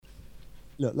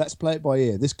Look, let's play it by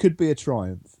ear. This could be a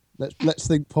triumph. Let's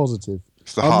think positive.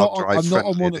 It's the hard drive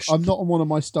friendly edition. I'm not on one of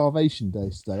my starvation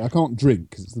days today. I can't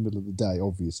drink because it's the middle of the day,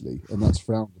 obviously, and that's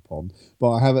frowned upon.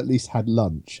 But I have at least had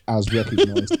lunch, as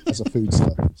recognised as a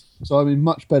foodstuff. So I'm in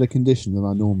much better condition than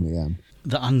I normally am.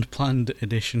 The unplanned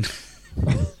edition.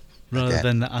 Rather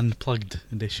than the unplugged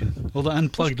edition. Well, the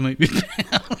unplugged might be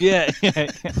better. Yeah.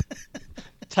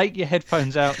 Take your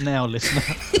headphones out now, listener.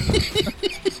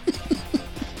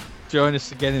 Join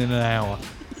us again in an hour.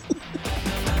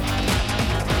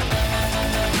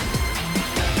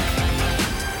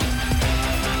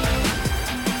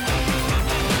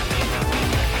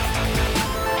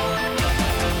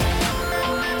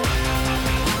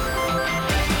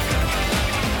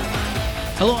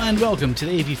 Hello and welcome to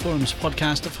the AV Forums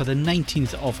podcast for the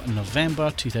 19th of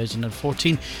November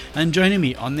 2014, and joining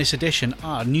me on this edition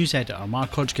are news editor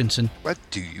Mark Hodgkinson. Where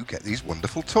do you get these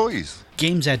wonderful toys?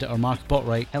 Games editor Mark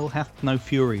Botwright. Hell hath no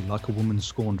fury like a woman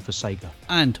scorned for Sega.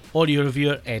 And audio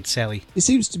reviewer Ed Selly. It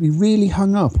seems to be really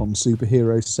hung up on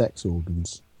superhero sex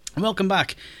organs. And welcome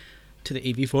back to the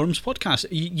AV Forums podcast.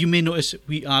 You may notice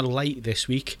we are light this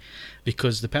week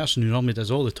because the person who normally does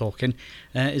all the talking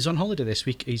is on holiday this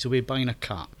week. He's away buying a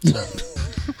cat. So.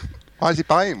 Why is he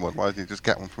buying one? Why didn't he just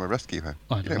get one from a rescue home?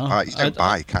 I don't know. You don't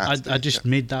buy cats. I just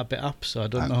made that bit up, so I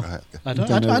don't know. Right. I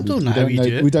don't know how you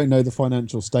do it. We don't know the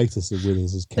financial status of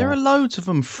Withers as cat. There are loads of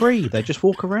them free. They just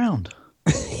walk around.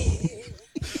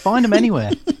 Find them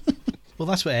anywhere. Well,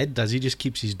 that's what Ed does. He just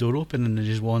keeps his door open and they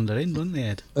just wander in, don't they,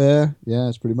 Ed? Yeah,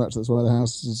 it's pretty much. That's why the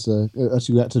house is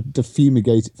actually we had to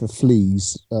fumigate it for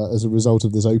fleas as a result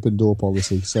of this open door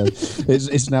policy. So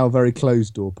it's now a very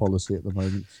closed door policy at the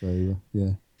moment. So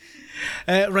yeah.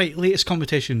 Right, latest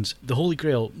competitions. The Holy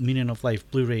Grail Meaning of Life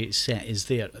Blu-ray set is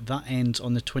there. That ends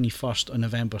on the 21st of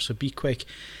November, so be quick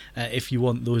if you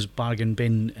want those bargain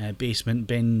bin, basement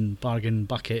bin, bargain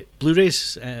bucket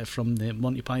Blu-rays from the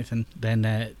Monty Python. Then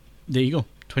there you go,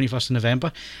 21st of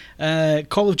November.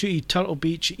 Call of Duty Turtle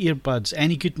Beach earbuds.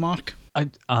 Any good, Mark?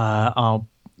 I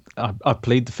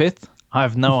plead the fifth. I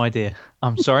have no idea.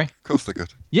 I'm sorry. Of course they're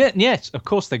good. Yes, of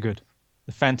course they're good.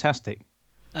 They're fantastic.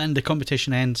 And the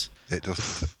competition ends. It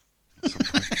does.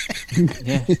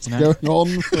 Yeah, It's going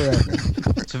on forever.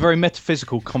 It's a very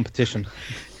metaphysical competition.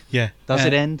 Yeah. Does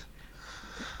it end?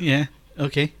 Yeah,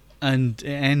 okay. And it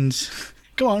ends...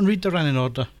 Go on, read the running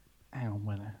order. Hang on,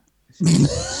 wait a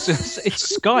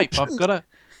it's Skype. I've got to...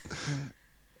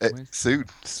 Soon.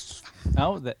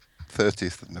 Oh, that...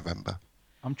 30th of November.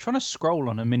 I'm trying to scroll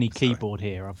on a mini keyboard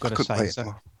here, I've got to say.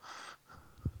 So.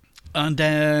 And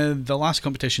the last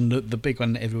competition, the big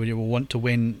one that everybody will want to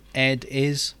win, Ed,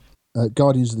 is...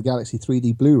 Guardians of the Galaxy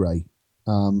 3D Blu-ray.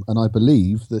 And I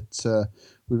believe that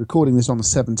we're recording this on the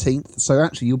 17th. So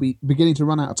actually, you'll be beginning to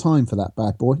run out of time for that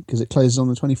bad boy because it closes on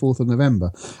the 24th of November.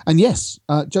 And yes,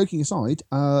 joking aside,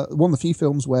 one of the few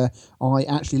films where I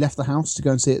actually left the house to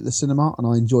go and see it at the cinema, and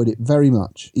I enjoyed it very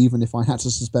much, even if I had to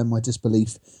suspend my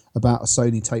disbelief about a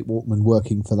Sony tape Walkman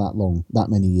working for that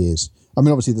many years. I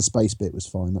mean, obviously the space bit was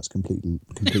fine. That's completely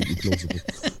plausible.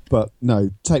 But no,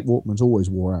 tape Walkmans always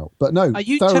wore out. But no, are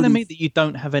you telling me that you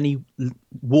don't have any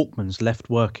Walkmans left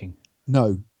working?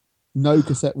 No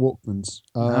cassette Walkmans.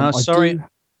 Sorry.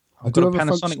 I do have a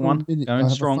Panasonic one. I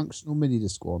have a functional mini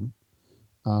disc one.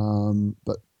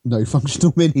 But no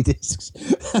functional mini discs.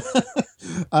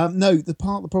 No, the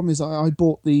problem is I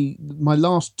bought my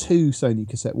last two Sony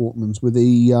cassette Walkmans were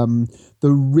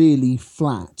the really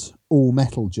flat all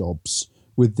metal jobs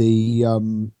with the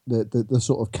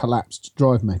sort of collapsed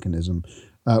drive mechanism,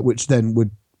 which then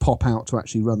would pop out to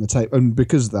actually run the tape, and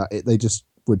because of that they just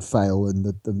would fail and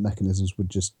the mechanisms would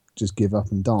just give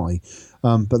up and die.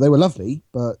 But they were lovely,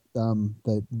 but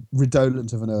they're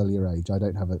redolent of an earlier age. I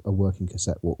don't have a working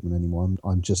cassette Walkman anymore.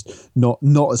 I'm just not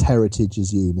as heritage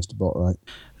as you, Mr. Botwright.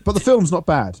 But the film's not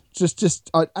bad.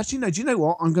 Actually, no, do you know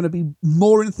what? I'm going to be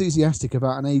more enthusiastic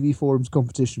about an AV Forums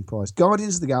competition prize.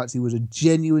 Guardians of the Galaxy was a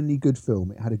genuinely good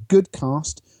film. It had a good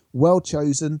cast, well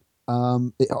chosen.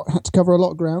 It had to cover a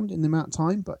lot of ground in the amount of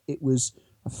time, but it was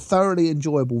a thoroughly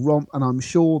enjoyable romp, and I'm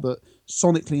sure that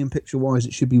sonically and picture-wise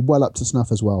it should be well up to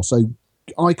snuff as well. So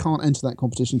I can't enter that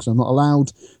competition because I'm not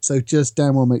allowed, so just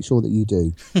damn well make sure that you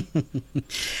do.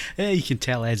 Yeah, you can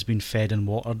tell Ed's been fed and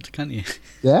watered, can't you?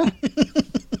 Yeah.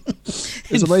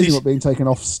 It's amazing what being taken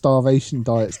off starvation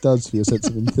diets does for your sense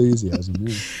of enthusiasm.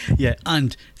 Yeah,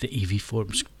 and the AV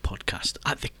Forums podcast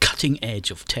at the cutting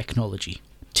edge of technology.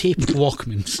 Taped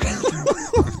Walkmans.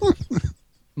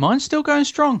 Mine's still going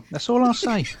strong. That's all I'll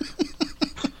say.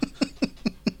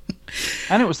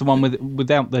 And it was the one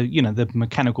without the the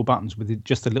mechanical buttons, with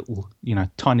just the little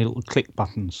tiny little click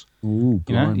buttons. Ooh,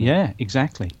 Yeah,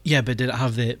 exactly. Yeah, but did it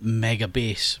have the mega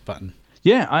bass button?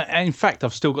 Yeah, in fact,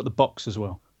 I've still got the box as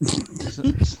well.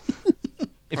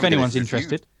 If anyone's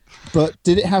interested. But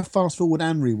did it have fast forward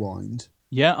and rewind?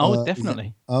 Yeah,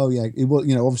 definitely. Yeah, it was.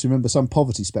 Obviously, remember some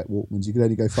poverty spec Walkmans, you could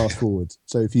only go fast forward.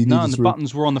 So if you and the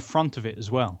buttons were on the front of it as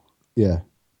well. Yeah,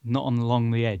 not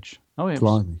along the edge. Oh, yeah, it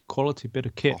was Blimey. quality bit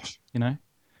of kit.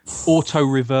 Auto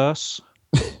reverse.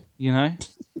 I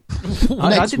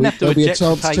didn't have to there'll be a eject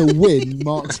chance tape. to win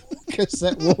Mark's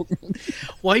cassette Walkman.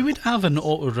 Why would it have an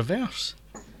auto reverse?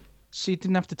 So you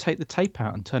didn't have to take the tape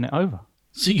out and turn it over.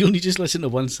 So you only just listen to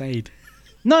one side.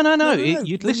 No.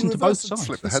 You'd listen to both sides.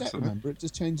 Flip the cassette, headset. remember, it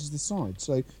just changes the side.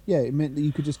 So yeah, it meant that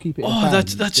you could just keep it. Oh,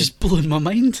 that's just blowing my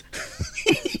mind.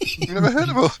 You've never heard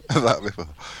of that before.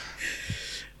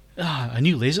 I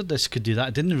knew Laserdisc could do that. I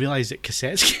didn't realise that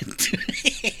cassettes could do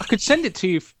it. I could send it to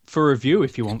you for review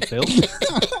if you want, Phil.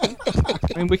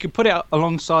 I mean, we could put it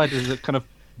alongside as a kind of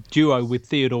duo with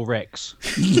Theodore Rex.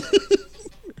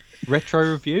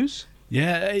 Retro reviews?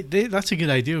 Yeah, that's a good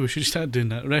idea. We should start doing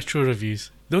that. Retro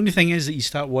reviews. The only thing is that you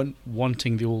start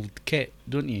wanting the old kit,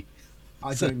 don't you?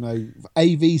 I don't know.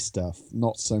 AV stuff,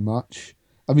 not so much.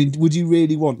 I mean, would you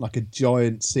really want like a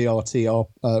giant CRT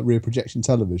rear projection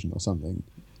television or something?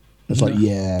 It's like,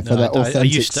 for that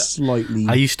authentic, slightly.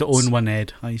 I used to own one,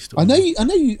 Ed. I know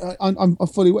you. I'm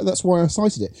fully aware. That's why I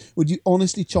cited it. Would you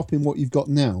honestly chop in what you've got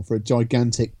now for a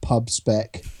gigantic pub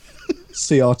spec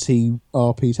CRT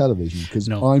RP television? Because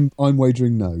no. I'm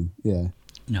wagering no. Yeah.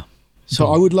 No. So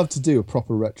I would love to do a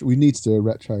proper retro. We need to do a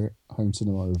retro home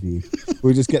cinema review.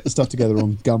 We'll just get the stuff together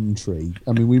on Gumtree.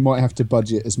 I mean, we might have to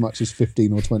budget as much as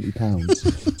 £15 or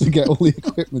 £20 to get all the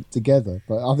equipment together,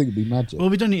 but I think it'd be magic. Well,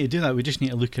 we don't need to do that. We just need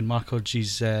to look in Mark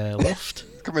Orgy's loft.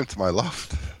 Come into my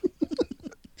loft.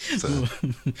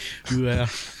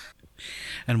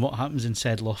 And what happens in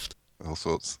said loft? All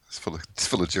sorts. It's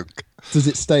full of junk. Does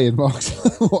it stay in Mark's?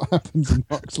 What happens in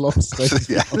Mark's loft stays?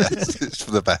 Yeah, it's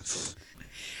for the best.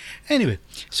 Anyway,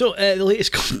 so the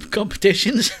latest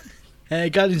competitions.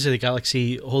 Guardians of the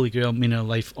Galaxy, Holy Grail, Meaning of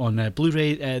Life on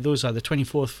Blu-ray. Those are the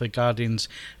 24th for Guardians,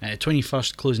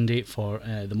 21st closing date for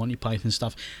the Monty Python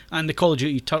stuff, and the Call of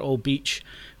Duty Turtle Beach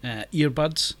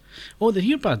earbuds. Oh, the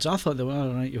earbuds. I thought they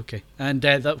were right. Okay, and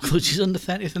that closes on the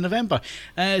 30th of November.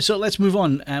 So let's move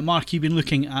on. Mark, you've been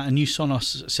looking at a new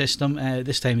Sonos system.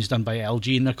 This time it's done by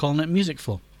LG, and they're calling it Music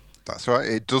Flow. That's right.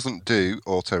 It doesn't do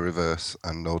auto reverse,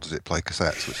 and nor does it play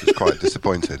cassettes, which is quite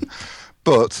disappointing.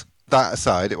 But that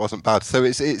aside, it wasn't bad. So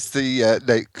it's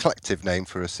the collective name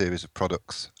for a series of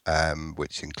products,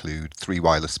 which include 3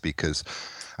 wireless speakers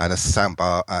and a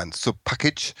soundbar and sub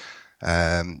package.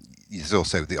 There's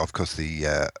also the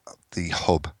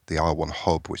hub, the R1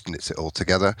 hub, which knits it all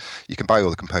together. You can buy all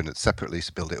the components separately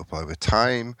to build it up over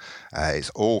time.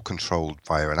 It's all controlled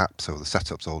via an app, so the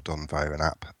setup's all done via an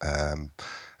app.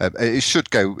 It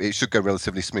should go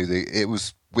relatively smoothly. It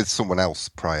was with someone else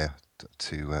prior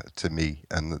to me,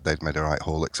 and they'd made a right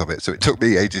Horlicks of it, so it took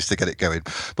me ages to get it going,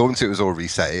 but once it was all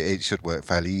reset, it should work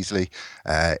fairly easily.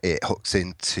 It hooks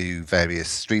into various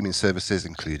streaming services,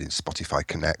 including Spotify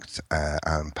Connect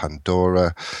and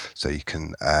Pandora, so you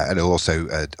can and it'll also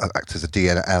act as a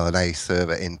DLNA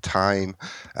server in time.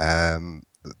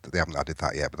 They haven't added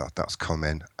that yet, but that's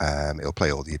coming. It'll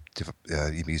play all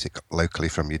your music locally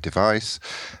from your device.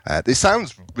 This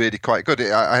sounds really quite good.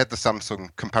 I had the Samsung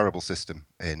comparable system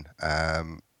in,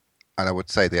 and I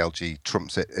would say the LG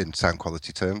trumps it in sound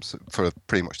quality terms for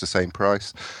pretty much the same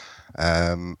price.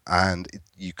 And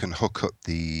you can hook up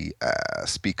the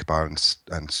speaker bar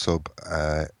and sub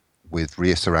with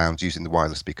rear surrounds, using the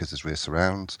wireless speakers as rear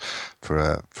surrounds for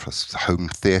a home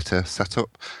theatre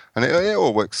setup, and it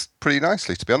all works pretty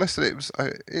nicely. To be honest,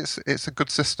 it's a good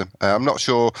system. I'm not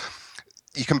sure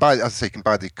you can buy, as I say, you can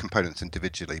buy the components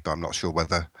individually, but I'm not sure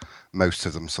whether most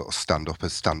of them sort of stand up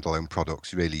as standalone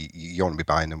products. You want to be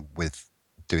buying them with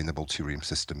doing the multi-room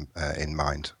system in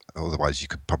mind. Otherwise, you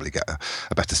could probably get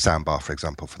a better soundbar, for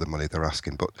example, for the money they're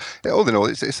asking. But all in all,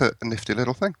 it's a nifty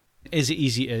little thing. Is it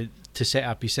easy to set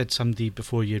up? You said somebody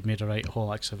before you'd made a right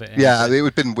Horlicks of it. Yeah, it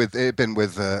had been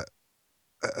with a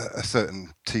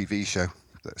certain TV show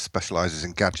that specialises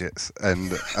in gadgets,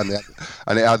 and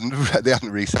they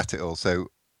hadn't reset it all, so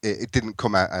it didn't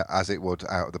come out as it would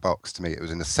out of the box to me. It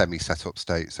was in a semi-set-up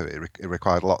state, so it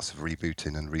required lots of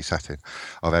rebooting and resetting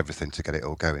of everything to get it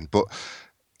all going. But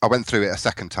I went through it a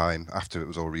second time after it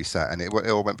was all reset, and it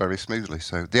all went very smoothly.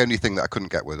 So the only thing that I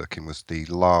couldn't get working was the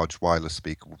large wireless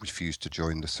speaker refused to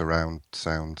join the surround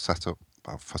sound setup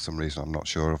for some reason I'm not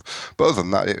sure of. But other than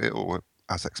that, it all went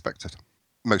as expected.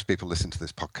 most people listen to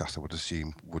this podcast, I would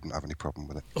assume, wouldn't have any problem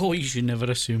with it. Oh, you should never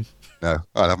assume. No,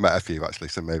 I've met a few actually,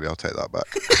 so maybe I'll take that back.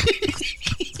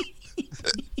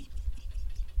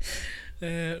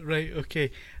 Right,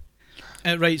 okay.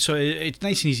 Right, so it's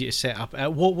nice and easy to set up.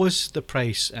 What was the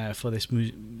price for this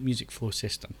Music Flow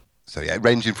system? So yeah,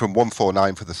 ranging from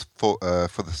 149 for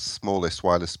the smallest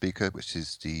wireless speaker, which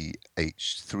is the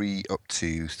H3, up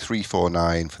to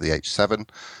 349 for the H7,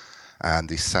 and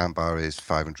the soundbar is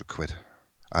 500 quid,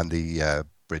 and the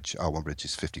R1 bridge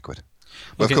is 50 quid.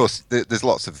 But Okay. of course, there's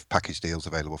lots of package deals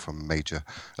available from major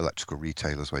electrical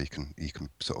retailers where you can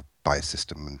sort of buy a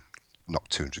system and knock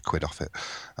 200 quid off it,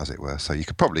 as it were. So you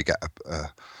could probably get a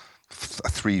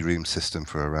 3-room system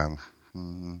for around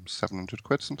 700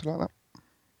 quid, something like that.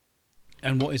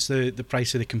 And what is the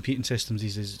price of the competing systems?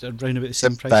 Is it around about the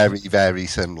same They're price? very, very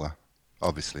similar,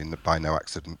 obviously, by no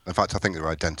accident. In fact, I think they're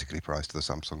identically priced to the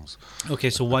Samsungs.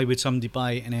 Okay, so why would somebody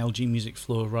buy an LG Music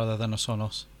Flow rather than a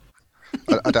Sonos?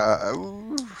 I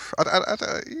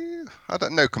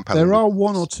don't know. Compelling. There are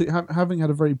one or two. Having had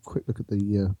a very quick look at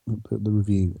the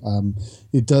review,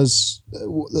 it does.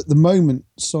 At the moment,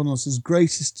 Sonos's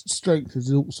greatest strength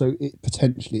is also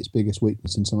potentially its biggest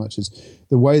weakness, in so much as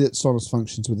the way that Sonos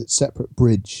functions with its separate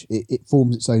bridge. It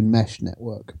forms its own mesh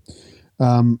network.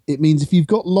 It means if you've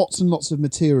got lots and lots of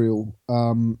material,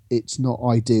 it's not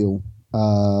ideal.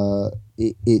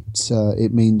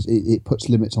 It means it puts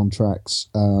limits on tracks,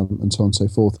 and so on and so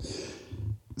forth.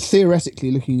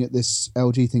 Theoretically, looking at this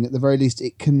LG thing, at the very least,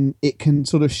 it can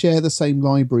sort of share the same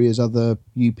library as other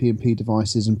UPnP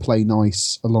devices and play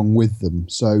nice along with them.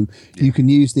 So you can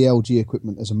use the LG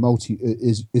equipment as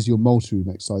your multi-room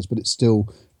exercise, but it's still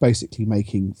basically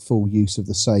making full use of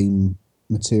the same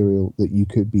material that you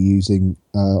could be using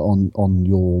on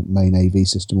your main AV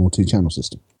system or 2-channel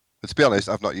system. But to be honest,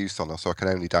 I've not used Sonos, so I can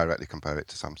only directly compare it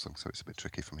to Samsung. So it's a bit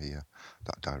tricky for me,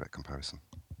 that direct comparison.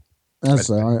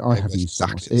 As I have used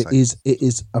Sonos. It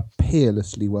is a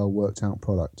peerlessly well worked out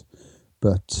product,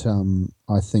 but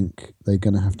I think they're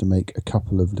going to have to make a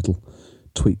couple of little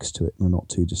tweaks to it in the not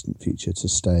too distant future to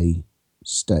stay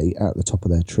at the top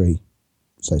of their tree,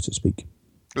 so to speak.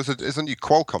 There's a new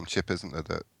Qualcomm chip, isn't there,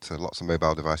 that lots of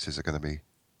mobile devices are going to be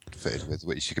fitted with,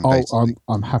 which you can basically...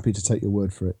 I'm happy to take your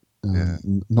word for it. Yeah.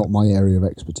 Not my area of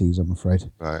expertise, I'm afraid.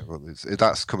 Right, well,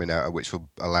 that's coming out, which will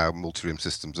allow multi-room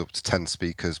systems up to 10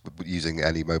 speakers using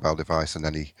any mobile device and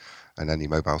any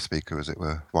mobile speaker, as it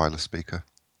were, wireless speaker.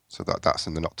 So that's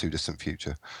in the not too distant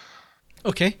future.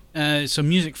 Okay, so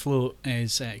Music Flow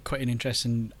is quite an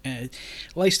interesting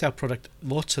lifestyle product.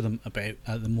 Lots of them about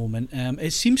at the moment.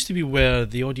 It seems to be where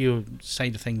the audio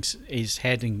side of things is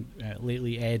heading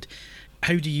lately, Ed.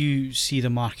 How do you see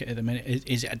the market at the minute?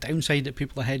 Is it a downside that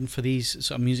people are heading for these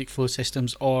sort of Music Flow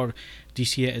systems, or do you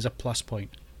see it as a plus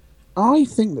point? I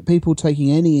think that people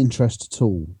taking any interest at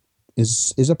all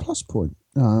is a plus point.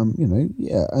 In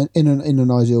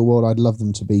an ideal world, I'd love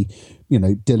them to be,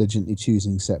 diligently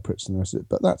choosing separates and the rest of it.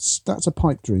 But that's a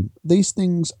pipe dream. These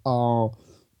things are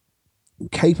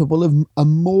capable of a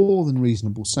more than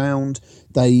reasonable sound.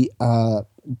 They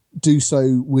do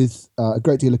so with a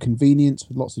great deal of convenience,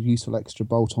 with lots of useful extra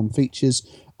bolt-on features.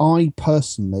 I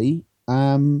personally,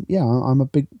 I'm a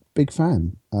big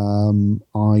fan.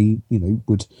 I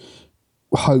would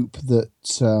hope that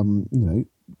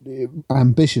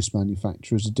ambitious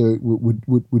manufacturers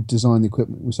would design the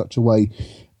equipment with such a way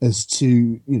as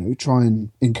to try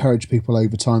and encourage people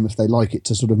over time, if they like it,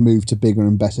 to sort of move to bigger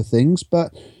and better things.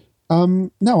 But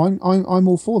no, I'm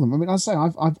all for them. I mean, I say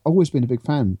I've always been a big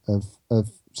fan of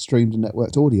streamed and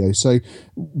networked audio. So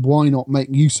why not make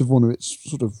use of one of its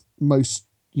sort of most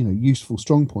useful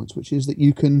strong points, which is that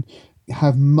you can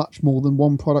have much more than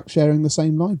one product sharing the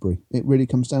same library. It really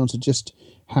comes down to just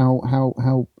how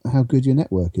good your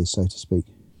network is, so to speak.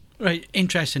 Right,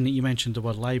 interesting that you mentioned the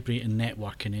word library and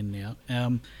networking in there.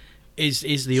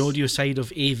 Is the audio side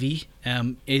of AV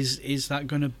is that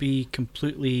going to be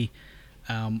completely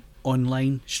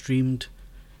online streamed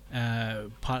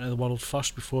part of the world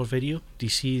first before video? Do you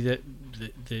see that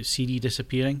the CD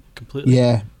disappearing completely?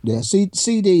 Yeah.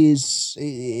 CD is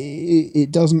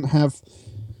it doesn't have.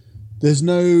 There's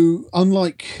no,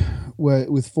 unlike where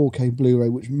with 4K Blu-ray,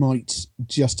 which might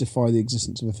justify the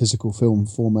existence of a physical film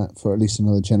format for at least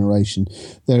another generation,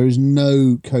 there is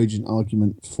no cogent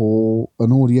argument for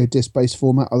an audio disc-based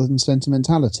format other than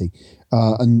sentimentality.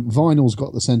 And vinyl's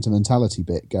got the sentimentality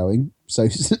bit going, so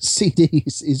CD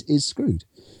is screwed.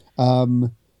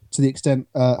 To the extent,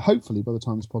 hopefully by the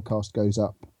time this podcast goes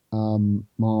up,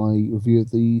 my review of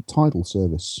the Tidal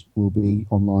service will be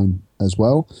online as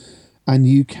well. And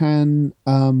you can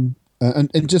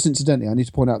And just incidentally, I need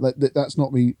to point out that that's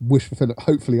not me wish fulfilling.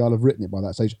 Hopefully, I'll have written it by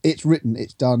that stage. It's written,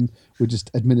 it's done. We're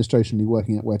just administrationally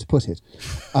working out where to put it.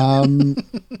 I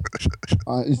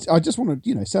just want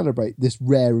to, celebrate this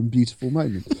rare and beautiful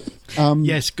moment.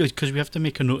 Yes, good, because we have to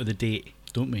make a note of the date,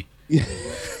 don't we?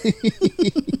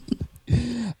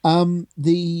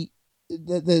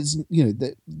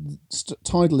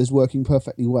 Tidal is working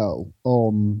perfectly well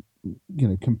on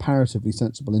comparatively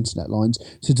sensible internet lines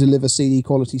to deliver CD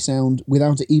quality sound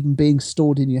without it even being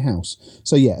stored in your house.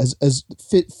 So yeah, as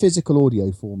physical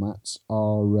audio formats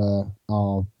are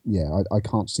I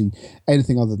can't see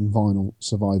anything other than vinyl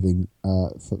surviving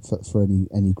for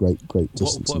any great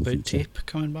distance. What about tape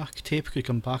coming back? Tape could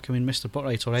come back. I mean, Mr.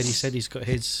 Botwright already said he's got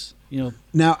his.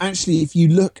 Now, actually, if you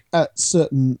look at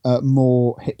certain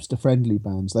more hipster-friendly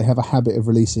bands, they have a habit of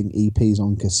releasing EPs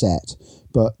on cassette,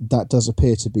 but that does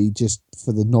appear to be just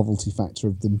for the novelty factor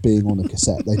of them being on a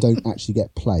cassette. They don't actually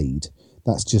get played.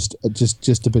 That's just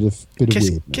a bit of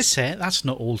weirdness. Cassette, that's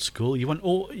not old school. You want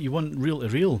reel to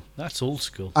reel. That's old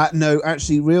school. No,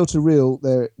 actually, reel to reel.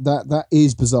 That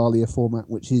is bizarrely a format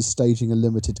which is staging a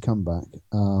limited comeback.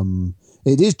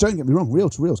 It is. Don't get me wrong.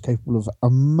 Reel to reel is capable of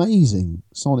amazing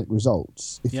sonic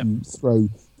results if you throw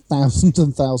thousands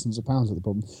and thousands of pounds at the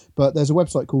problem. But there's a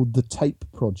website called The Tape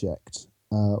Project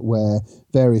where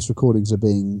various recordings are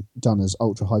being done as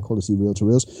ultra high quality reel to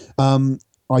reels.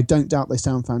 I don't doubt they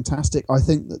sound fantastic. I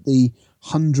think that the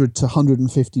 £100 to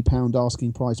 £150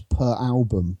 asking price per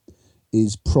album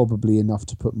is probably enough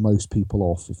to put most people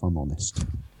off, if I'm honest.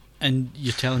 And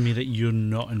you're telling me that you're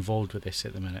not involved with this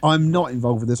at the minute? I'm not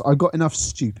involved with this. I've got enough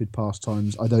stupid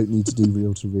pastimes. I don't need to do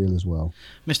reel to reel as well.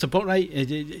 Mr. Botwright,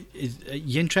 are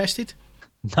you interested?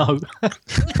 No.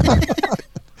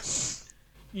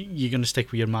 You're going to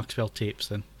stick with your Maxwell tapes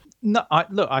then? No,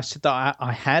 I said that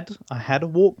I had a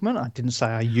Walkman. I didn't say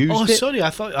I used it. Oh, sorry. I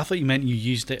thought you meant you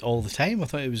used it all the time. I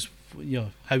thought it was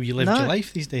how you lived your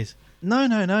life these days. No.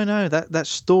 That's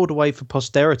stored away for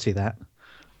posterity. That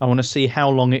I want to see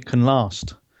how long it can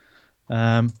last.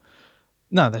 No,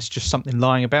 that's just something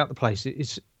lying about the place.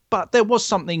 But there was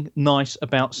something nice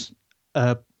about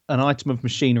an item of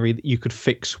machinery that you could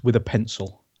fix with a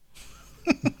pencil.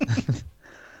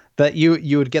 That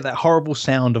you would get that horrible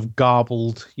sound of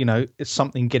garbled, it's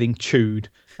something getting chewed,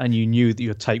 and you knew that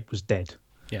your tape was dead.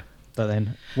 Yeah. But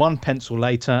then one pencil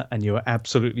later, and you were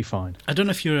absolutely fine. I don't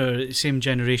know if you're the same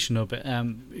generation or, but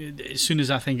as soon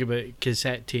as I think about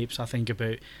cassette tapes, I think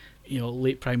about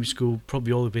late primary school,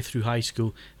 probably all the way through high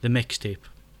school, the mixtape.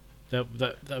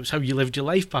 That was how you lived your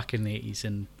life back in the 80s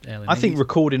and early 90s. I think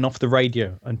recording off the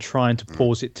radio and trying to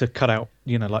pause it to cut out,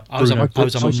 like I was a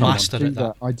master at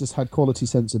that. I just had quality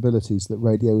sensibilities that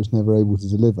radio was never able to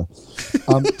deliver.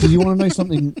 Do you want to know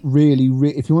something really,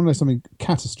 if you want to know something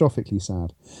catastrophically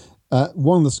sad,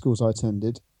 one of the schools I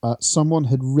attended, someone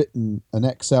had written an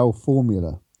Excel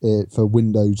formula for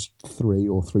Windows 3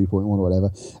 or 3.1 or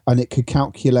whatever, and it could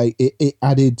calculate, it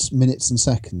added minutes and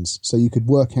seconds, so you could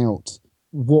work out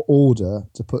what order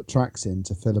to put tracks in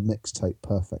to fill a mixtape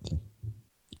perfectly,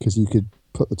 because you could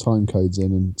put the time codes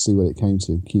in and see what it came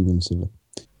to cumulatively,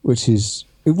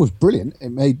 it was brilliant.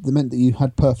 It meant that you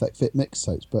had perfect fit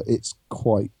mixtapes, but it's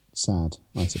quite sad,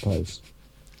 I suppose.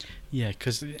 Yeah,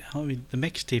 because the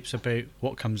mixtape's about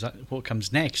what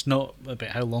comes next, not about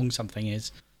how long something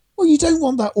is. Well, you don't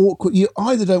want that awkward. You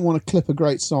either don't want to clip a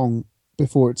great song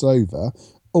before it's over,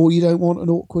 or you don't want an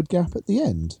awkward gap at the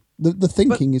end. The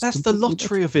thinking is... That's the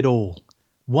lottery of it all.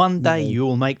 One day you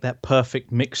will make that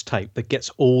perfect mixtape that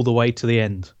gets all the way to the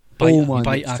end.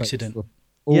 By accident.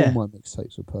 My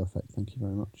mixtapes were perfect. Thank you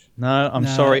very much. No, I'm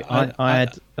sorry. I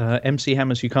had MC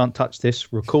Hammer's You Can't Touch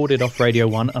This recorded off Radio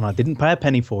 1 and I didn't pay a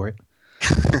penny for it.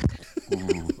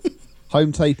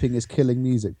 Home taping is killing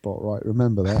music, Botwright.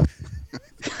 Remember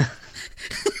that.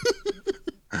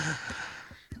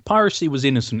 Piracy was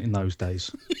innocent in those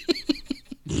days.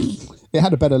 It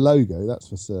had a better logo, that's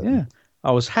for certain. Yeah,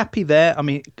 I was happy there. I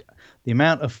mean, the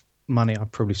amount of money I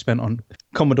probably spent on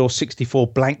Commodore 64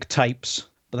 blank tapes,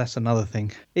 but that's another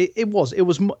thing. It was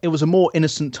a more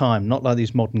innocent time, not like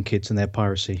these modern kids and their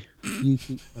piracy. You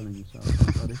keep telling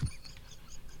yourself, buddy.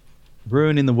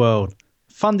 Ruining the world,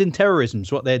 funding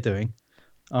terrorism's what they're doing.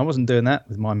 I wasn't doing that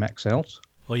with my Maxells.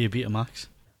 Or your Betamax.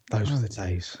 Those were the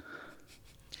days.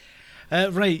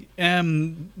 Right.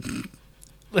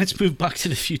 Let's move back to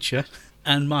the future.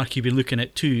 And Mark, you've been looking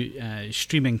at two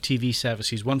streaming TV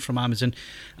services, one from Amazon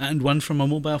and one from a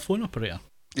mobile phone operator.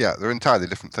 Yeah, they're entirely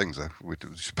different things, though. We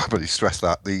should probably stress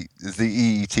that. The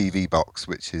EETV box,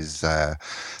 which is,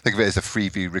 think of it as a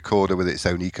Freeview recorder with its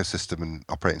own ecosystem and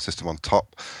operating system on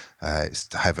top.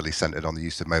 It's heavily centered on the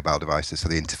use of mobile devices, so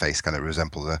the interface kind of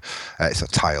resembles it's a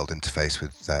tiled interface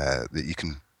with that you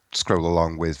can scroll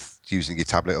along with using your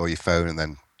tablet or your phone and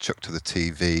then chuck to the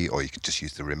TV, or you could just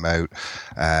use the remote.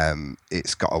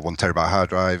 It's got a 1 terabyte hard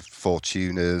drive, 4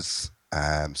 tuners,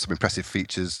 some impressive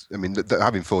features. I mean,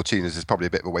 having 4 tuners is probably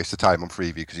a bit of a waste of time on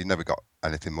Freeview because you've never got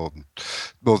anything more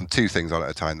than 2 things on at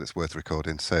a time that's worth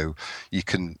recording. So you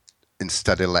can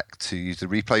instead elect to use the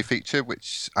replay feature,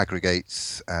 which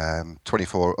aggregates up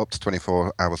to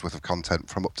 24 hours worth of content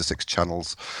from up to 6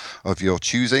 channels of your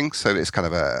choosing. So it's kind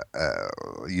of a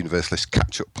universalist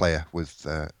catch-up player with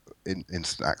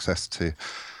instant access to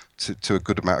a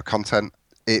good amount of content.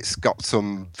 It's got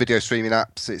some video streaming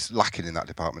apps. It's lacking in that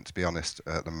department, to be honest,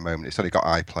 at the moment. It's only got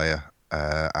iPlayer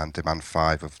and Demand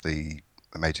 5 of the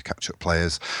major catch-up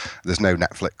players. There's no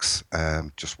Netflix,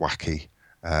 just wacky.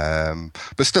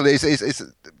 But still, it's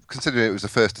considering it was the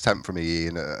first attempt from EE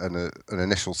and an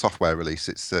initial software release,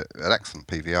 it's an excellent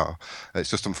PVR.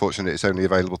 It's just unfortunate it's only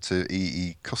available to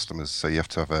EE customers, so you have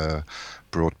to have a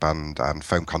broadband and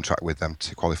phone contract with them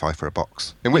to qualify for a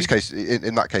box. In which case,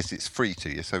 in that case, it's free to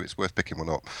you, so it's worth picking one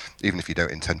up, even if you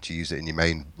don't intend to use it in your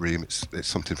main room. It's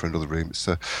something for another room. It's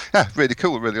really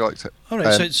cool. I really liked it. All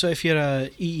right, so if you're a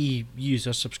EE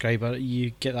user subscriber,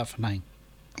 you get that for £9.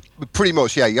 Pretty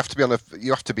much, yeah. You have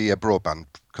to be a broadband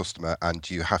customer, and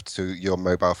your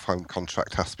mobile phone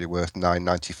contract has to be worth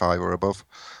 £9.95 or above.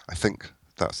 I think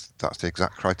that's the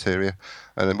exact criteria,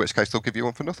 and in which case they'll give you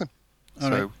one for nothing.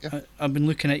 Right. Yeah. I've been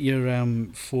looking at your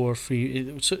 4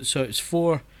 free. So it's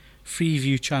 4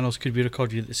 Freeview channels could be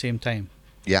recorded at the same time.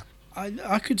 Yeah.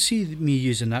 I could see me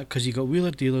using that because you got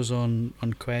Wheeler Dealers on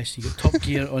Quest, you got Top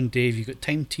Gear on Dave, you got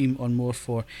Time Team on More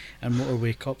 4 and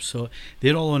Motorway Cup, so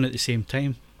they're all on at the same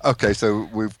time. Okay, so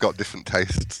we've got different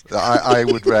tastes. I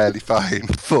would rarely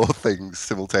find 4 things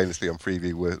simultaneously on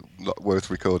Freeview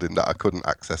worth recording that I couldn't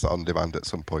access on demand at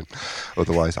some point.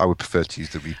 Otherwise, I would prefer to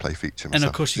use the replay feature myself. And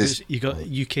of course, you got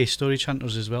UK Storage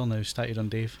Hunters as well now started on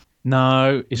Dave.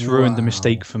 No, it's ruined the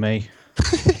mystique for me.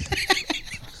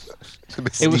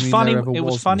 It was funny. It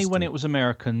was funny when it was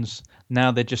Americans.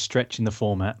 Now they're just stretching the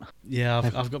format. Yeah,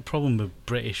 I've got a problem with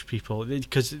British people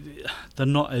because they're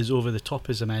not as over the top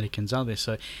as Americans, are they?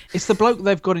 So it's the bloke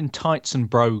they've got in tights and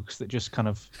brogues that just kind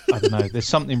of, I don't know. There's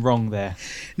something wrong there.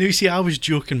 No, you see, I was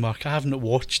joking, Mark. I haven't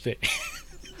watched it.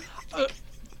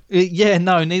 Yeah,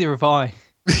 no, neither have I.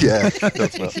 Yeah,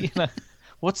 that's not. You know,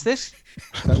 what's this?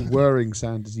 That whirring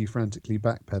sound as you frantically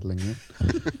backpedaling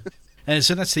it.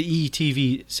 So that's the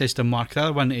EETV system, Mark. The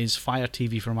other one is Fire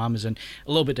TV from Amazon.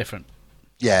 A little bit different.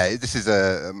 Yeah, this is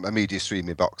a media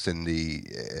streaming box in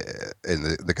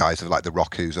the guise of like the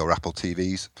Rokus or Apple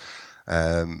TVs.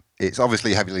 It's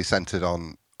obviously heavily centered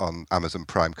on Amazon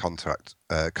Prime content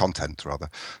rather.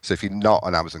 So if you're not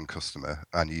an Amazon customer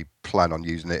and you plan on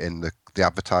using it in the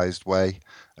advertised way,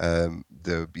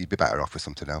 you'd be better off with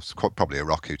something else. Probably a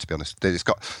Roku, to be honest.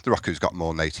 The Roku's got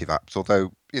more native apps,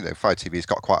 although Fire TV's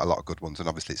got quite a lot of good ones, and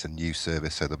obviously it's a new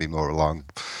service, so there'll be more along.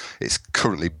 It's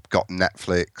currently got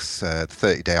Netflix, the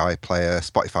 30-day iPlayer,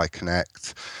 Spotify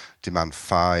Connect, Demand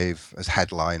 5 as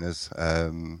headliners.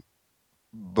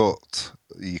 But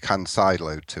you can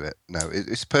sideload to it. No,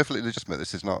 it's perfectly legitimate.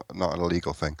 This is not an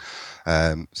illegal thing.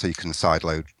 So you can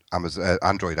sideload Amazon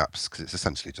Android apps because it's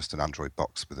essentially just an Android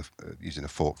box with using a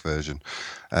fork version.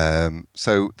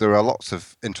 So there are lots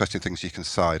of interesting things you can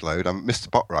sideload. Mr.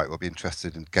 Botwright will be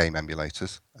interested in game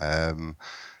emulators. Can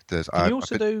you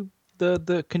also do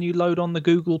the? Can you load on the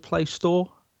Google Play Store?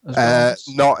 As well?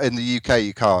 Not in the UK.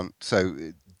 You can't. So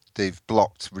they've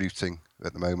blocked routing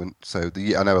at the moment. So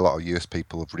I know a lot of US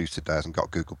people have routed theirs and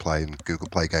got Google Play, and Google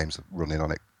Play games are running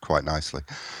on it quite nicely.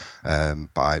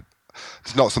 But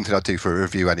it's not something I'd do for a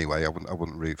review anyway. I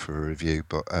wouldn't root for a review,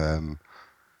 but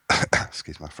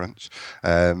excuse my French.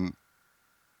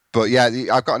 But yeah,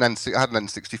 I had an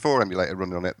N64 emulator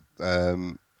running on it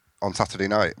on Saturday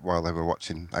night while they were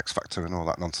watching X Factor and all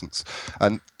that nonsense,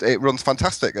 and it runs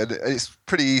fantastic. And it's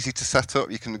pretty easy to set up.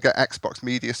 You can get Xbox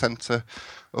Media Center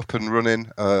up and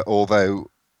running. Although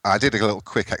I did a little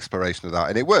quick exploration of that,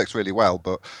 and it works really well.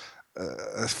 But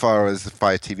as far as the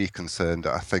Fire TV concerned,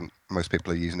 I think most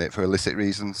people are using it for illicit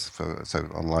reasons, so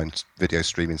online video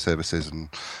streaming services and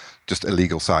just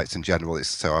illegal sites in general.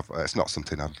 It's not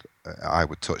something I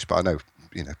would touch, but I know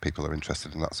people are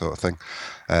interested in that sort of thing.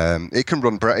 It can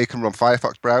run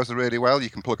Firefox browser really well. You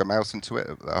can plug a mouse into it.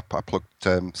 I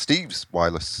plugged Steve's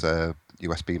wireless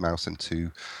USB mouse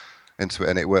into into it,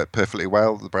 and it worked perfectly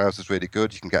well. The browser's really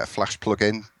good. You can get a Flash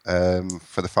plugin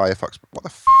for the Firefox. What the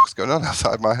fuck's going on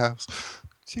outside my house?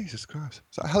 Jesus Christ!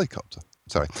 Is that a helicopter?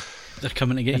 Sorry. They're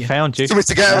coming to get They you. found you. Coming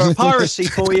to get us. Piracy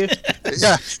for you.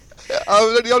 Yeah. I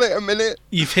was only on it a minute.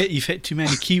 You've hit too many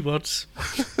keywords.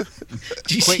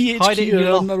 Do you Quick, see hide it in HQ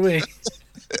your on their way?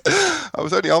 I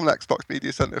was only on Xbox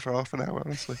Media Centre for half an hour,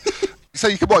 honestly. So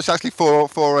you can watch actually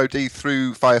 4OD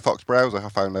through Firefox browser. I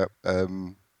found out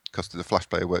because the Flash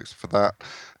player works for that.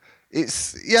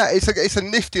 It's a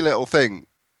nifty little thing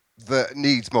that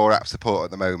needs more app support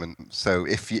at the moment. So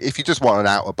if you just want an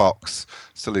out of box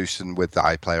solution with the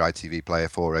iPlayer, ITV Player,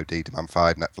 4OD, Demand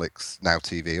 5, Netflix, Now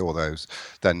TV, all those,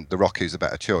 then the Roku's a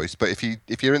better choice. But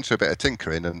if you're into a bit of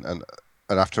tinkering and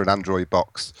after an Android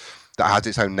box that has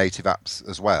its own native apps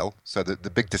as well, so the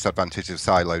big disadvantage of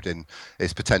siloed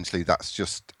is potentially that's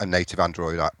just a native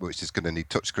Android app which is going to need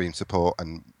touchscreen support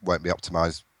and won't be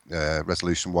optimized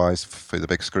resolution wise for the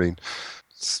big screen.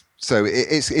 So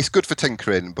it's good for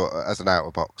tinkering, but as an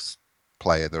out-of-box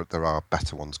player, there are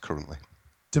better ones currently.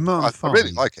 Demand 5 I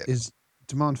really like it.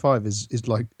 Demand 5 is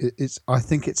like it's. I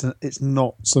think it's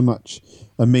not so much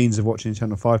a means of watching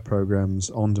Channel 5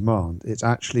 programs on demand. It's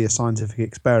actually a scientific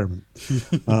experiment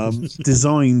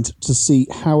designed to see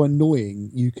how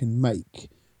annoying you can make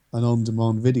an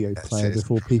on-demand video player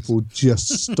before people just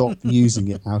stop using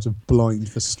it out of blind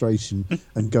frustration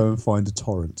and go and find a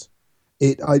torrent.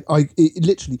 It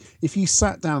literally, if you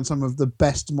sat down some of the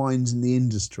best minds in the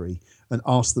industry and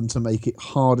asked them to make it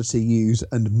harder to use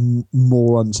and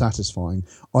more unsatisfying,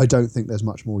 I don't think there's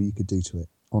much more you could do to it.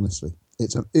 Honestly,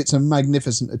 it's a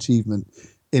magnificent achievement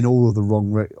in all of the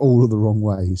wrong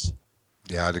ways.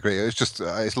 Yeah, I'd agree.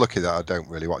 It's lucky that I don't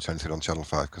really watch anything on Channel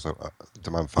 5 because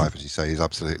Demand 5, as you say, is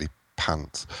absolutely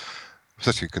pants.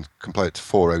 Especially you can compare it to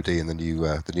 4OD and the new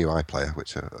iPlayer,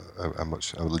 which are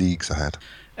much leagues ahead.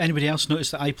 Anybody else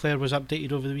notice that iPlayer was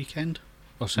updated over the weekend?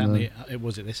 Well, certainly it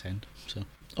was at this end. So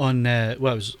on it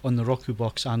was on the Roku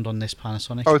box and on this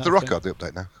Panasonic. Oh, the Roku got the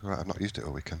update now. Right, I've not used it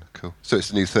all weekend. Cool. So it's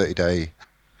the new 30-day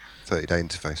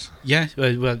interface. Yeah,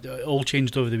 well, all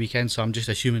changed over the weekend, so I'm just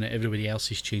assuming that everybody else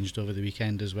has changed over the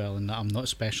weekend as well, and that I'm not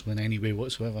special in any way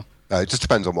whatsoever. It just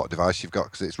depends on what device you've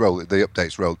got, because the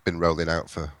update's been rolling out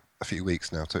for a few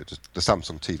weeks now. So the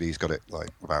Samsung TV's got it like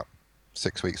about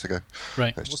 6 weeks ago.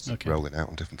 Right. It's just rolling out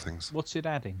on different things. What's it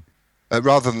adding?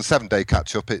 Rather than 7-day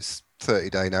catch-up, it's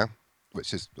 30-day now,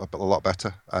 which is a lot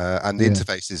better. And the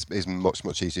interface is much,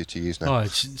 much easier to use now. Oh,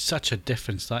 it's such a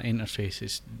difference, that interface.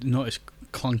 It's not as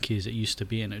clunky as it used to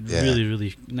be, and it's really,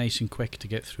 really nice and quick to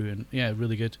get through, and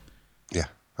really good. Yeah,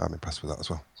 I'm impressed with that as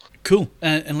well. Cool.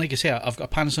 And like I say, I've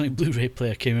got a Panasonic Blu-ray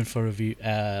player came in for review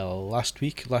last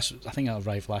week. I think it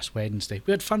arrived last Wednesday.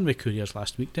 We had fun with couriers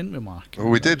last week, didn't we, Mark? Well,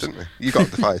 we did, didn't we? You got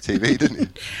the Fire TV, didn't you?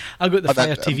 I got the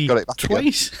Fire TV got it back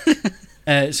twice.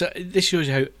 So this shows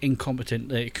you how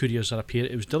incompetent couriers are up here.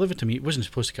 It was delivered to me. It wasn't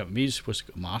supposed to come to me. It was supposed to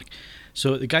go to Mark.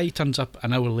 So the guy turns up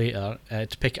an hour later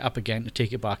to pick it up again, to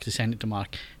take it back, to send it to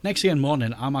Mark. Next thing in the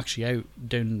morning, I'm actually out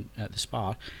down at the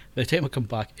spa. By the time I come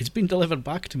back, it's been delivered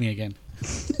back to me again.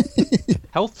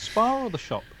 Health spa or the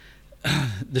shop?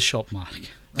 The shop, Mark.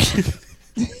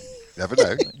 Never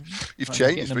know. You've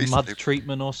changed Getting a recently. mud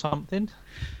treatment or something?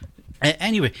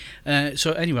 Anyway,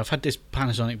 I've had this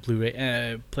Panasonic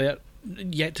Blu-ray player,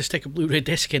 yet to stick a Blu-ray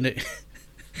disc in it.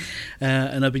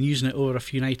 And I've been using it over a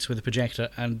few nights with the projector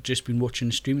and just been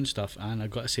watching streaming stuff, and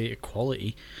I've got to say,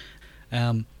 quality.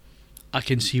 I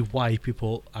can see why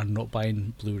people are not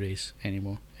buying Blu-rays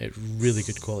anymore. It's really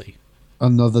good quality.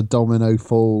 Another domino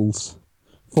falls.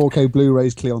 4K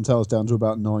Blu-rays clientele's down to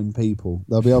about 9 people.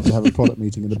 They'll be able to have a product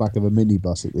meeting in the back of a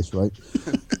minibus at this rate.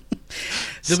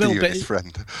 Steve's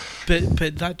friend.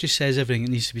 But that just says everything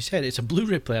that needs to be said. It's a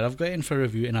Blu-ray player. I've got it in for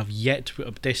review, and I've yet to put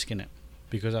a disc in it,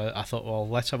 because I thought, well,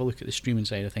 let's have a look at the streaming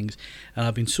side of things. And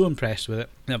I've been so impressed with it.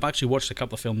 And I've actually watched a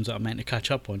couple of films that I'm meant to catch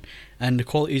up on, and the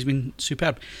quality has been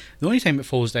superb. The only time it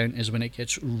falls down is when it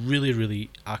gets really,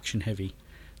 really action heavy.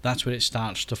 That's when it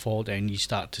starts to fall down. You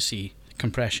start to see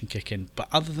compression kick in. But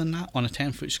other than that, on a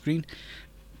 10-foot screen,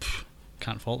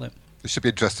 can't fault it. It should be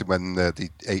interesting when the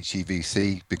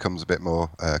HEVC becomes a bit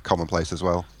more commonplace as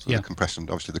well. So the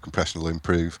compression will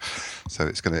improve. So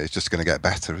it's just going to get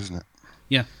better, isn't it?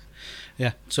 Yeah.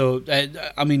 Yeah, so I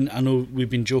know we've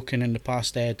been joking in the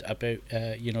past, Ed, about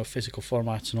physical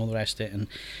formats and all the rest of it,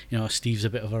 and Steve's a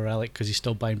bit of a relic because he's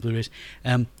still buying Blu-rays.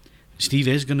 Steve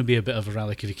is going to be a bit of a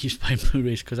relic if he keeps buying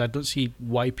Blu-rays, because I don't see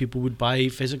why people would buy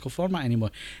physical format anymore.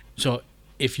 So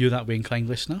if you're that way inclined,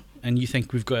 listener, and you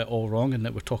think we've got it all wrong and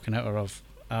that we're talking out of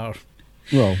our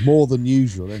Well, more than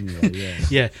usual, anyway. Yeah.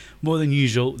 Yeah, more than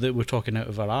usual that we're talking out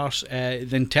of our arse.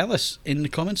 Then tell us in the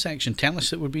comment section. Tell us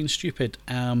that we're being stupid.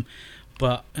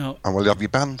 But and we'll have you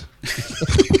banned.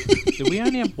 Do we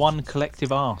only have one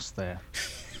collective arse there?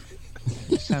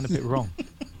 You sound a bit wrong.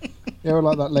 Yeah, we're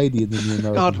like that lady in the New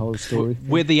American Horror Story.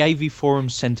 We're the AV Forum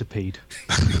centipede.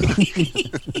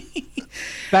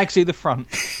 Bagsy the front.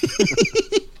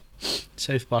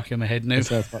 South Park in my head now.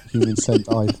 South Park Human Sent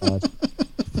iPad.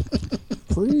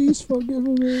 Please forgive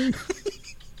me.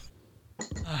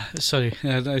 Sorry,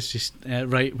 that's just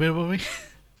right. Where were we?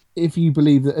 If you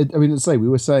believe that, I mean, let's say we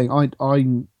were saying,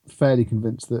 I'm fairly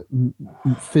convinced that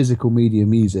physical media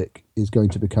music is going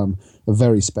to become a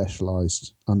very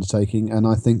specialised undertaking, and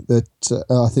I think that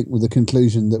with the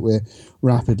conclusion that we're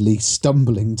rapidly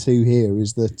stumbling to here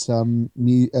is that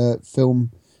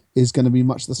film is going to be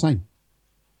much the same.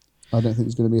 I don't think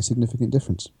there's going to be a significant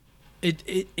difference.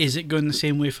 Is it going the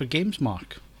same way for games,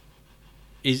 Mark?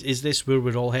 Is this where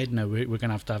we're all heading now? We're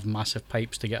going to have massive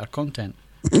pipes to get our content.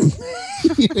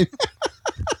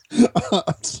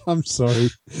 I'm sorry,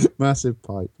 massive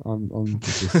pipe. I'm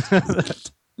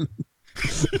just...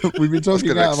 We've been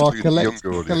talking out of our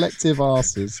collective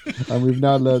arses, and we've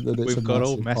now learned that we've got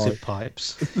all massive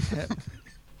pipes.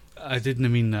 I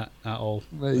didn't mean that at all.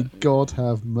 May God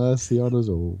have mercy on us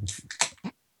all.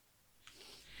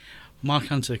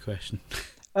 Mark, answer the question.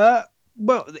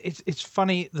 Well, it's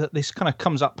funny that this kind of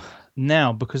comes up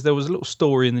now because there was a little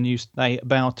story in the news today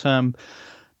about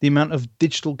the amount of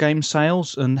digital game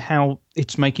sales and how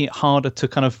it's making it harder to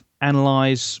kind of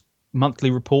analyze monthly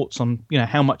reports on, you know,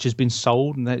 how much has been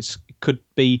sold, and that it could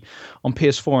be on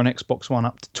PS4 and Xbox One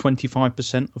up to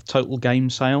 25% of total game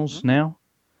sales now,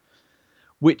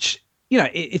 which, you know,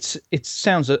 it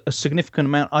sounds a significant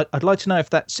amount. I'd like to know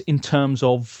if that's in terms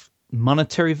of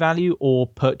monetary value or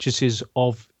purchases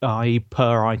of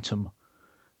per item,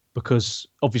 because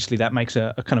obviously that makes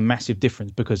a kind of massive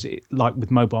difference, because like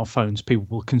with mobile phones, people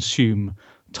will consume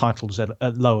titles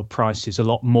at lower prices a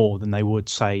lot more than they would,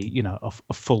 say, you know,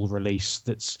 a full release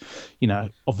that's, you know,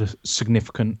 of a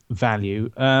significant value.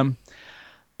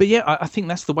 But yeah, I think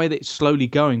that's the way that it's slowly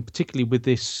going, particularly with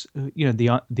this, you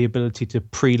know, the ability to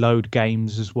preload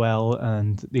games as well,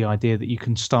 and the idea that you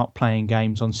can start playing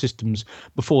games on systems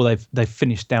before they've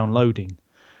finished downloading.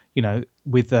 You know,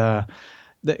 with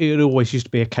it always used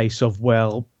to be a case of,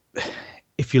 well,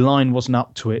 if your line wasn't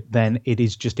up to it, then it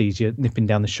is just easier nipping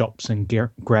down the shops and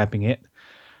grabbing it.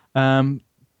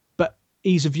 But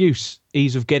ease of use,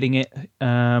 ease of getting it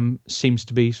seems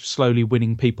to be slowly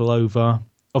winning people over.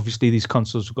 Obviously, these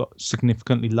consoles have got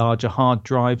significantly larger hard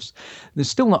drives. They're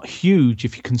still not huge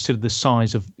if you consider the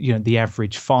size of, you know, the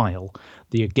average file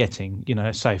that you're getting. You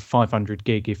know, say 500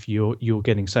 gig. If you're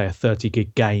getting, say, a 30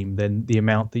 gig game, then the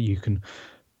amount that you can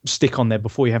stick on there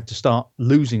before you have to start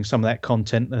losing some of that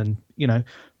content and, you know,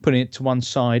 putting it to one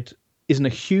side isn't a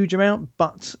huge amount,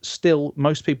 but still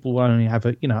most people will only have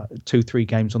 2-3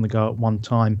 games on the go at one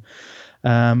time.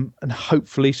 And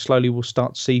hopefully slowly we'll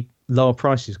start to see lower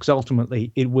prices, because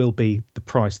ultimately it will be the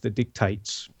price that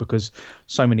dictates, because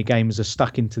so many gamers are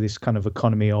stuck into this kind of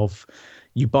economy of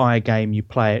you buy a game, you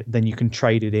play it, then you can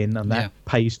trade it in, and that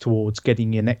pays towards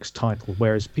getting your next title,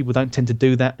 whereas people don't tend to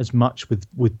do that as much with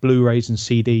Blu-rays and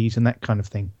CDs and that kind of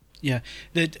thing. Yeah,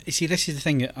 see, this is the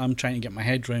thing that I'm trying to get my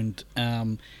head around,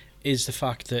 is the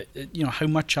fact that, you know, how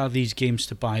much are these games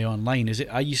to buy online?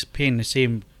 Are you paying the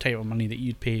same type of money that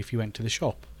you'd pay if you went to the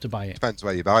shop to buy it? Depends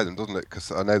where you buy them, doesn't it?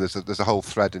 Because I know there's a whole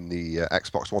thread in the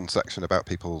Xbox One section about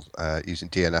people using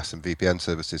DNS and VPN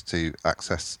services to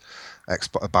access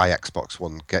buy Xbox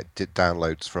One, get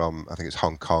downloads from, I think it's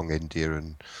Hong Kong, India,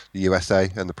 and the USA,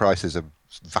 and the prices are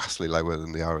vastly lower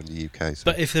than they are in the UK. So.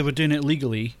 But if they were doing it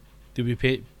legally, they would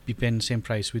be paying the same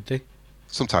price, would they?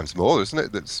 Sometimes more, isn't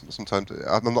it? That's sometimes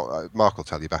I'm not. Mark will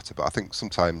tell you better, but I think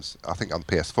sometimes on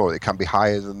PS4 it can be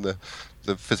higher than the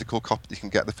physical copy you can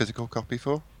get the physical copy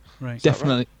for. Right.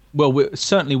 Definitely. Right? Well,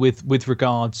 certainly with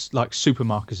regards, like,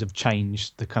 supermarkets have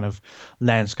changed the kind of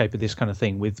landscape of this kind of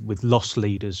thing with Lost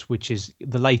Leaders, which is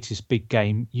the latest big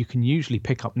game you can usually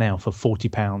pick up now for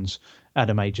 £40 at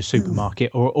a major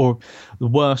supermarket, or the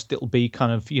worst, it'll be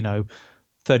kind of, you know,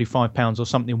 £35 or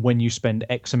something when you spend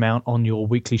X amount on your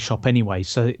weekly shop anyway.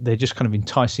 So they're just kind of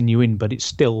enticing you in, but it's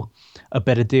still a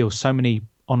better deal. So many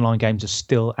online games are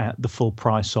still at the full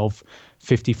price of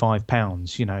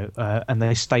 £55, you know, and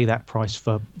they stay that price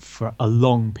for a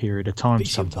long period of time. But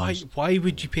sometimes. Why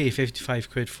would you pay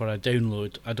 £55 for a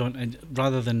download?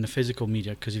 Rather than the physical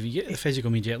media? Because if you get the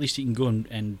physical media, at least you can go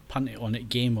and punt it on a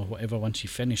game or whatever once you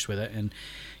finish with it and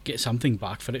get something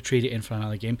back for it, trade it in for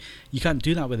another game. You can't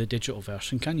do that with a digital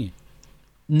version, can you?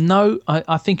 No,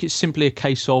 I think it's simply a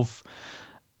case of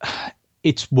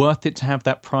it's worth it to have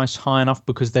that price high enough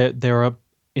because there are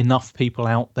enough people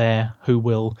out there who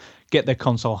will get their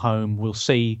console home, will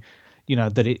see,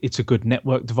 that it's a good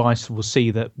network device, will see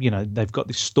that, they've got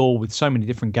this store with so many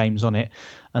different games on it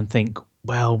and think,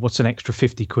 well, what's an extra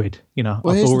 50 quid? Well,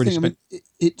 I've already spent.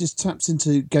 It just taps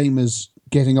into gamers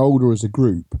getting older as a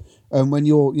group. And when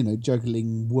you're,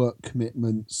 juggling work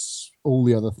commitments, all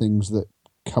the other things that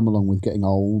come along with getting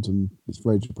old, and it's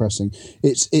very depressing.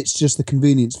 It's just the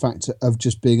convenience factor of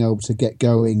just being able to get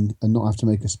going and not have to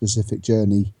make a specific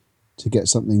journey to get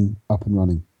something up and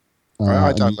running.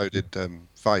 I downloaded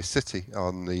Vice City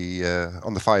on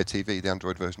the Fire TV, the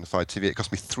Android version of Fire TV. It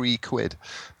cost me £3,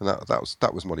 and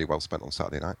that was money well spent on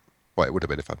Saturday night. Well, it would have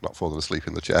been if I'd not fallen asleep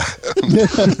in the chair.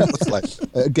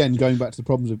 Again, going back to the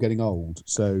problems of getting old.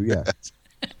 So yeah,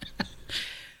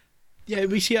 yeah.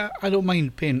 We see. I don't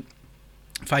mind paying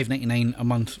 $5.99 a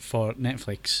month for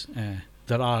Netflix.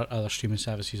 There are other streaming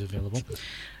services available.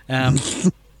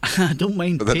 I don't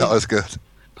mind. But they're not as good.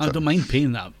 I don't mind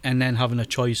paying that and then having a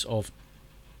choice of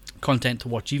content to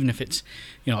watch, even if it's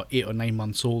 8 or 9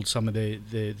 months old. Some of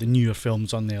the newer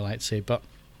films on there, let's say, but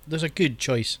there's a good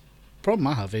choice. Problem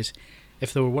I have is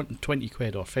if they were wanting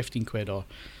 £20 or £15 or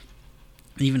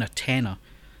even a tenner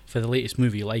for the latest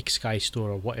movie like Sky Store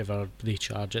or whatever they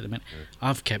charge at the minute,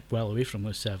 I've kept well away from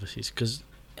those services because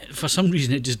for some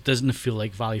reason it just doesn't feel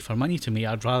like value for money to me.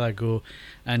 I'd rather go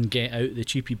and get out the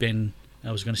cheapy bin.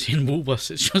 I was going to say in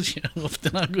Woolworths, it's just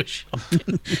often I go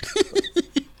shopping.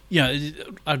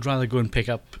 I'd rather go and pick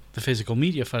up the physical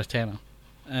media for a tenner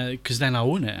because then I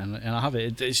own it and I have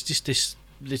it. It's just this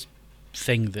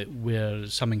thing that where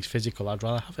something's physical, I'd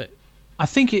rather have it. I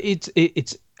think it's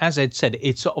as Ed said,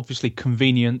 it's obviously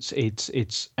convenience.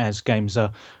 It's as games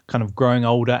are kind of growing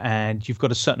older and you've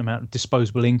got a certain amount of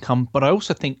disposable income. But I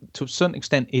also think to a certain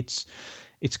extent it's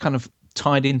kind of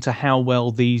tied into how well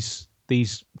these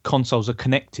consoles are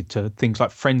connected to things like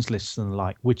friends lists and the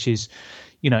like, which is,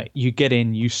 you get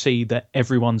in, you see that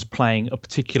everyone's playing a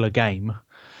particular game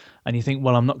and you think,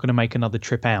 well, I'm not going to make another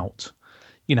trip out.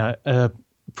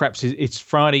 Perhaps it's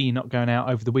Friday, you're not going out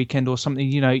over the weekend or something,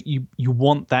 you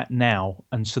want that now.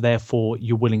 And so therefore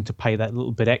you're willing to pay that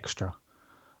little bit extra.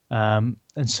 And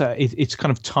so it's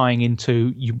kind of tying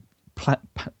into you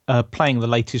playing the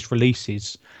latest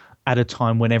releases at a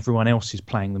time when everyone else is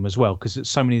playing them as well. Because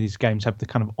so many of these games have the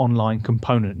kind of online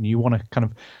component and you want to kind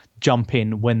of jump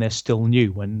in when they're still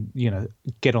new, when,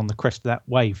 get on the crest of that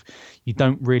wave. You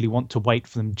don't really want to wait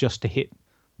for them just to hit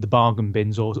the bargain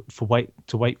bins or wait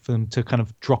for them to kind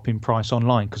of drop in price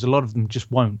online, because a lot of them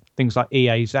just won't. Things like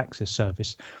EA's Access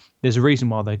service, there's a reason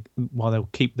why they'll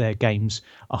keep their games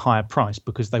a higher price,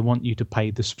 because they want you to pay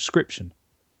the subscription.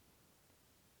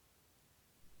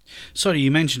 Sorry, you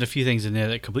mentioned a few things in there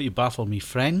that completely baffled me.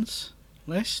 Friends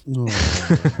list and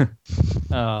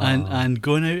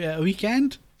going out at a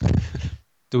weekend.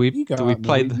 Do we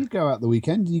play? You go out the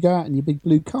weekend. You go out in your big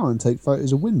blue car and take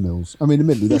photos of windmills. I mean,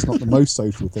 admittedly, that's not the most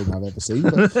social thing I've ever seen.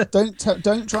 But don't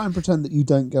try and pretend that you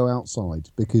don't go outside,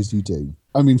 because you do.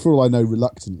 I mean, for all I know,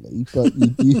 reluctantly, but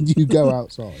you go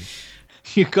outside.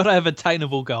 You've got to have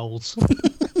attainable goals.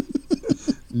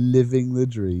 Living the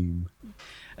dream.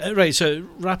 Right, so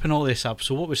wrapping all this up,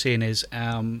 so what we're saying is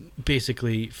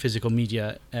basically physical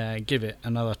media, give it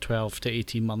another 12 to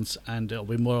 18 months and it'll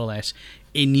be more or less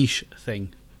a niche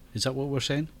thing. Is that what we're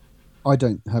saying? I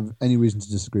don't have any reason to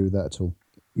disagree with that at all.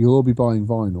 You'll all be buying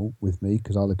vinyl with me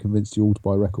because I'll have convinced you all to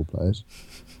buy record players.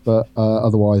 But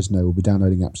otherwise, no, we'll be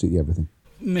downloading absolutely everything.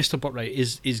 Mr. Botwright,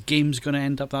 is games going to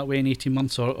end up that way in 18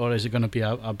 months or is it going to be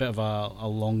a bit of a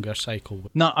longer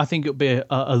cycle? No, I think it'll be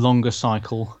a longer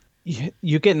cycle.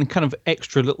 You're getting kind of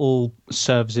extra little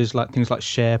services like things like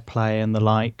Share Play and the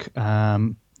like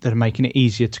that are making it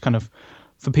easier to kind of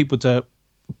for people to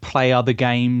play other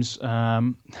games,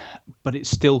 but it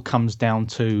still comes down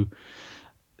to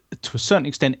a certain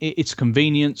extent it's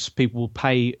convenience. People will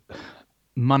pay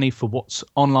money for what's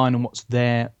online and what's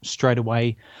there straight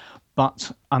away,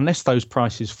 but unless those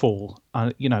prices fall,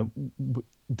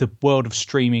 the world of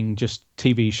streaming, just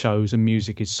TV shows and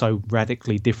music, is so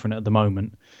radically different at the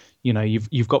moment.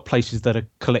 You've got places that are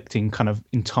collecting kind of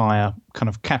entire kind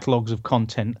of catalogues of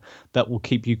content that will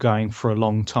keep you going for a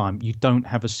long time. You don't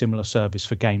have a similar service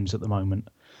for games at the moment.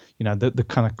 The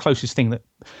kind of closest thing that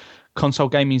console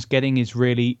gaming is getting is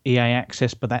really EA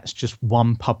Access, but that's just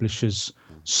one publisher's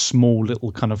small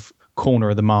little kind of corner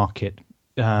of the market.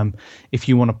 If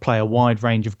you want to play a wide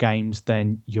range of games,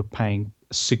 then you're paying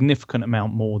a significant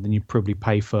amount more than you probably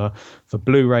pay for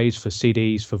Blu-rays, for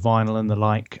CDs, for vinyl and the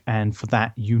like. And for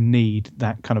that, you need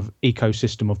that kind of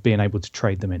ecosystem of being able to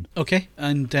trade them in. Okay,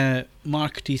 and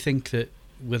Mark, do you think that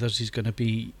Withers is going to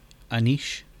be a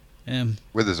niche?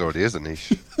 Withers already is a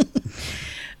niche.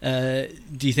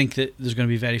 Do you think that there's going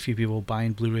to be very few people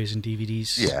buying Blu-rays and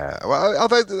DVDs? Yeah, well,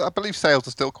 although I believe sales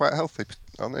are still quite healthy.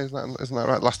 Isn't that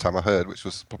right? Last time I heard, which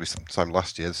was probably sometime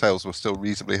last year, the sales were still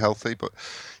reasonably healthy. But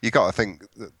you got to think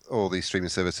that all these streaming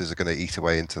services are going to eat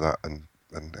away into that and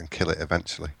kill it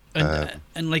eventually.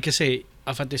 And like I say,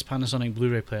 I've had this Panasonic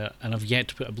Blu-ray player and I've yet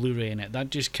to put a Blu-ray in it. That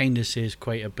just kind of says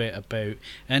quite a bit about,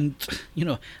 and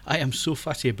I am so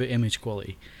fussy about image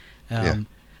quality.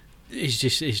 It's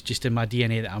just in my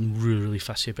DNA that I'm really, really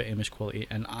fussy about image quality,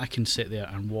 and I can sit there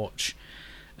and watch.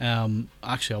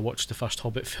 Actually, I watched the first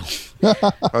Hobbit film.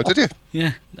 Oh, did you?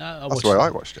 Yeah, that's where I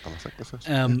watched it on. I think the first.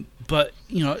 But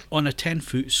on a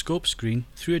 10-foot scope screen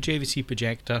through a JVC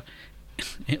projector,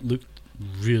 it looked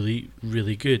really,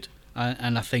 really good.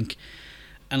 And I think,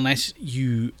 unless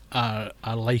you are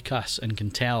like us and can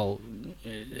tell,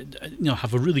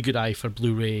 have a really good eye for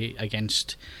Blu-ray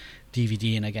against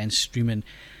DVD and against streaming,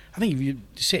 I think if you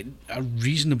set a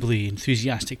reasonably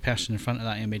enthusiastic person in front of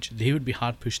that image, they would be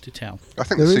hard pushed to tell. I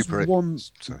think there the is Super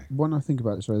one I think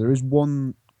about it. Sorry, there is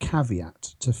one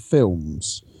caveat to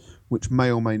films which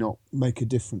may or may not make a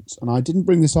difference, and I didn't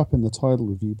bring this up in the title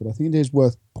review, but I think it is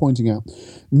worth pointing out.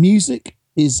 Music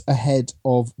is ahead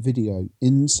of video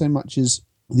in so much as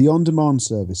the on-demand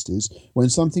services, when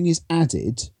something is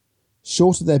added,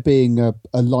 short of there being a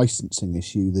licensing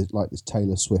issue, that like this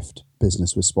Taylor Swift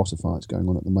business with Spotify that's going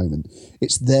on at the moment,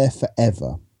 it's there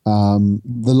forever.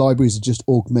 The libraries are just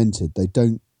augmented. They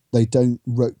don't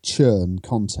churn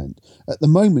content. At the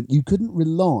moment, you couldn't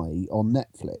rely on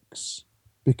Netflix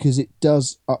because it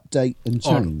does update and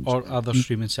change. Or other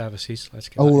streaming services.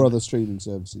 Other streaming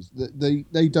services.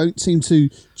 They don't seem to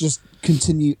just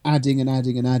continue adding and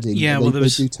adding and adding. Yeah, they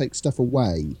do take stuff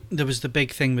away. There was the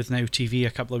big thing with Now TV a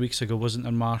couple of weeks ago, wasn't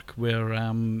there, Mark, where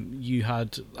you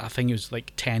had, I think it was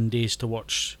like 10 days to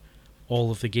watch all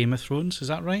of the Game of Thrones. Is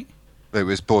that right? It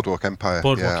was Boardwalk Empire.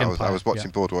 I was watching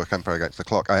Boardwalk Empire against the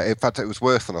clock. In fact, it was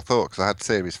worse than I thought because I had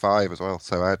Series 5 as well,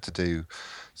 so I had to do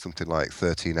something like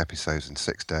 13 episodes in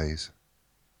 6 days,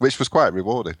 which was quite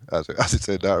rewarding as it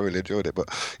turned out. I really enjoyed it. But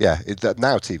yeah,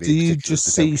 Now TV. Do you just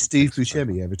see Steve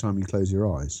Buscemi every time you close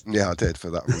your eyes? Yeah, I did for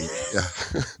that week.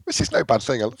 Yeah, which is no bad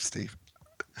thing. I love Steve.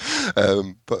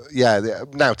 But yeah,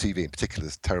 Now TV in particular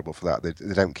is terrible for that.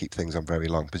 They don't keep things on very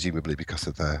long, presumably because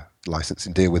of their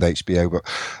licensing deal with HBO. But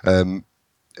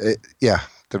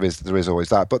there is always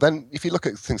that. But then if you look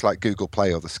at things like Google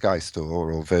Play or the Sky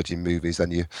Store or Virgin Movies,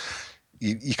 then you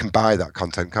can buy that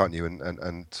content, can't you,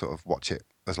 and sort of watch it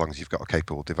as long as you've got a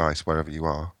capable device wherever you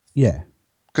are. Yeah.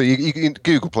 Because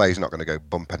Google Play is not going to go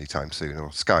bump anytime soon,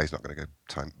 or Sky is not going to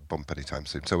go bump anytime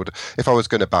soon. So if I was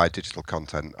going to buy digital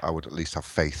content, I would at least have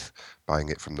faith buying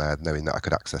it from there, knowing that I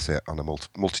could access it on a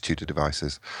multitude of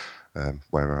devices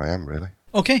wherever I am, really.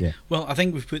 Okay, yeah. Well, I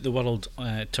think we've put the world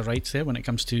to rights there when it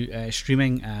comes to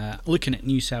streaming, looking at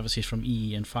new services from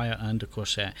EE and Fire, and of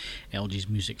course LG's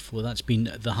Music Flow. That's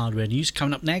been the hardware news.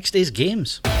 Coming up next is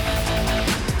games.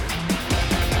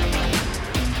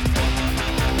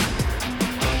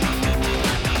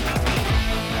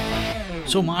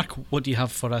 So, Mark, what do you have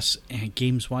for us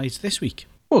games-wise this week?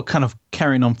 Well, kind of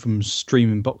carrying on from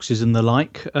streaming boxes and the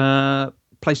like,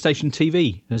 PlayStation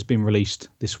TV has been released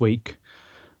this week.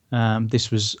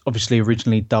 This was obviously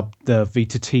originally dubbed the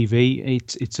Vita TV.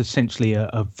 It's essentially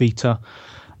a Vita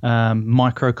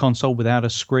micro console without a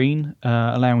screen,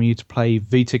 allowing you to play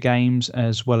Vita games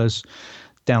as well as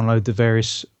download the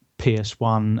various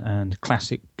PS1 and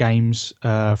classic games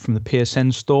from the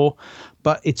PSN store.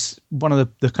 But it's one of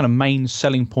the kind of main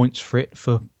selling points for it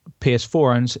for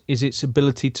PS4 owners is its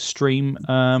ability to stream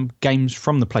games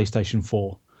from the PlayStation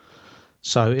 4.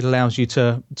 So it allows you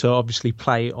to obviously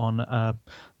play on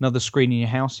another screen in your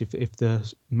house. If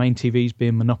the main TV is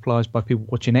being monopolised by people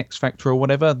watching X Factor or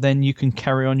whatever, then you can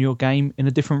carry on your game in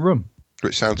a different room.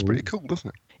 Which sounds pretty cool, doesn't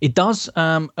it? It does.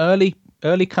 Early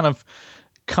kind of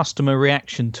customer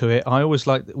reaction to it. I always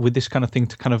like with this kind of thing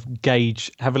to kind of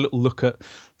gauge, have a little look at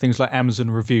things like Amazon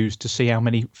reviews to see how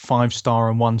many 5-star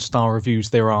and 1-star reviews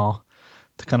there are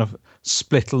to kind of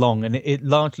split along. And it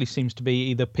largely seems to be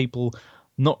either people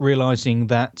not realizing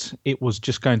that it was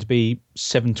just going to be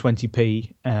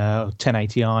 720p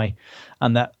 1080i,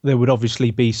 and that there would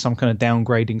obviously be some kind of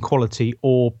downgrade in quality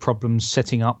or problems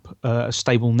setting up a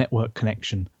stable network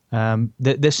connection.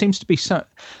 There seems to be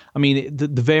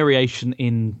the variation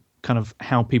in kind of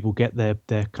how people get their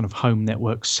kind of home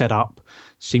network set up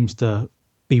seems to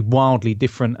be wildly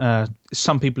different.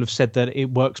 Some people have said that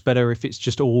it works better if it's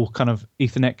just all kind of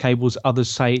Ethernet cables. Others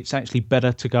say it's actually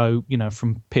better to go,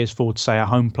 from PS4 to say a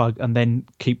home plug and then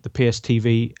keep the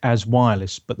PSTV as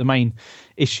wireless. But the main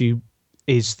issue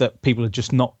is that people are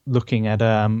just not looking at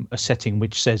a setting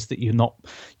which says that you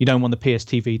don't want the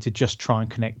PSTV to just try and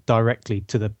connect directly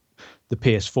to the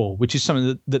PS4, which is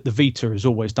something that the Vita has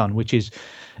always done, which is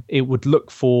it would look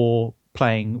for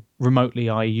playing remotely,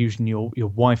 i.e. using your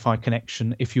Wi-Fi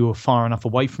connection if you were far enough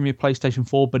away from your PlayStation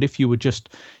 4. But if you were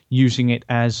just using it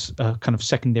as a kind of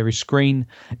secondary screen,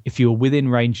 if you were within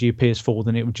range of your PS4,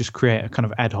 then it would just create a kind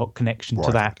of ad hoc connection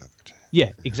to that.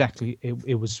 Yeah, exactly.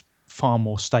 It was far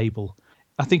more stable.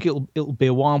 I think it'll be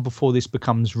a while before this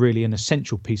becomes really an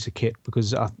essential piece of kit,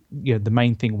 because the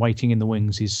main thing waiting in the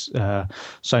wings is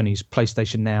Sony's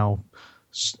PlayStation Now,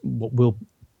 what will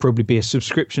probably be a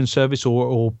subscription service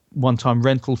or one-time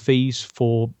rental fees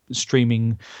for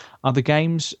streaming other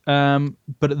games.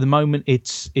 But at the moment,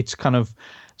 it's kind of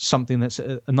something that's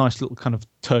a nice little kind of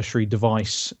tertiary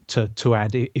device to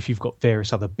add if you've got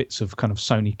various other bits of kind of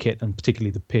Sony kit, and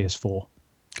particularly the PS4.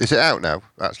 Is it out now?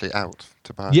 Actually out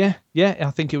to buy? Yeah.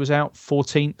 I think it was out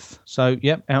 14th. So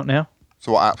yeah, out now.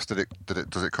 So what apps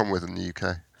does it come with in the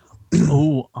UK?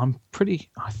 Oh,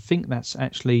 I think that's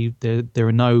actually there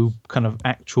are no kind of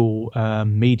actual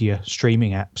media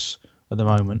streaming apps at the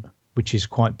moment, which is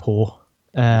quite poor.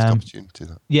 Opportunity,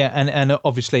 that. Yeah, and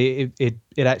obviously it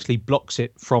actually blocks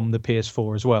it from the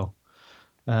PS4 as well.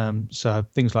 So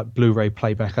things like Blu-ray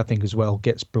playback, I think, as well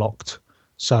gets blocked.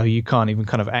 So you can't even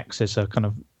kind of access a kind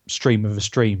of stream of a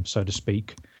stream, so to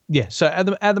speak. Yeah, so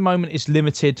at the moment it's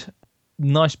limited.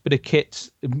 Nice bit of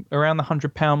kit around the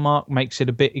 £100 mark, makes it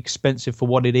a bit expensive for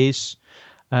what it is.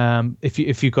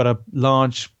 If you've got a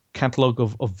large catalogue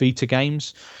of Vita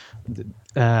games,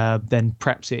 then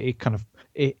perhaps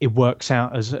it works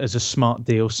out as a smart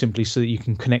deal, simply so that you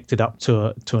can connect it up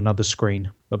to another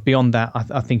screen. But beyond that,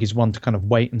 I think is one to kind of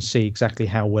wait and see exactly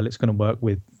how well it's going to work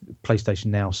with PlayStation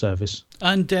Now service.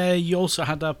 And you also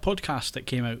had a podcast that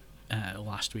came out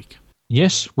last week.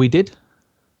 Yes, we did.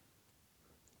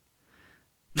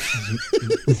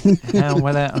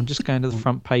 I'm just going to the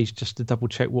front page just to double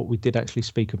check what we did actually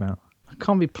speak about. I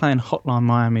can't be playing Hotline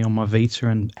Miami on my Vita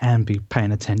and be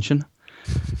paying attention.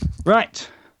 Right.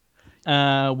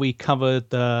 We covered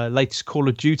the latest Call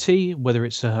of Duty, whether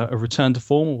it's a return to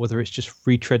form or whether it's just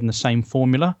retreading the same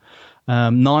formula.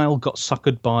 Niall got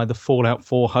suckered by the Fallout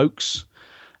 4 hoax.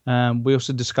 We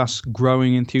also discussed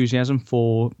growing enthusiasm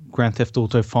for Grand Theft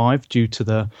Auto 5 due to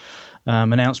the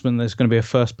announcement there's going to be a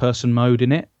first-person mode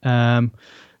in it.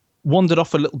 Wandered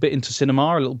off a little bit into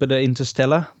cinema, a little bit of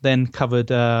Interstellar, then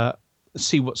covered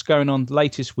see what's going on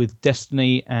latest with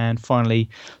Destiny, and finally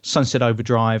Sunset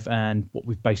Overdrive and what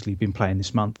we've basically been playing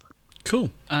this month.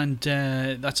 Cool. And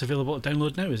that's available to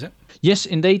download now, is it? Yes,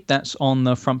 indeed. That's on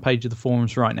the front page of the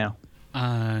forums right now.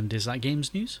 And is that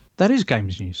games news? That is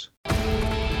games news.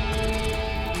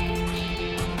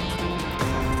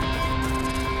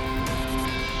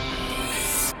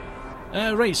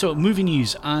 Right, so movie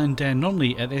news, and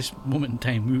normally at this moment in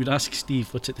time we would ask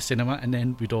Steve what's at the cinema, and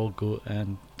then we'd all go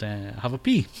and have a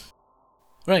pee.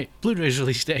 Right, Blu-ray's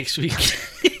released next week.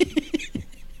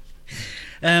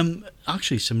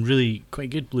 Actually, some really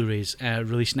quite good Blu-rays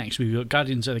released next week. We've got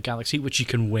Guardians of the Galaxy, which you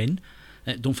can win.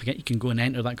 Don't forget, you can go and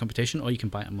enter that competition, or you can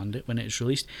buy it on Monday when it's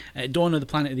released. Dawn of the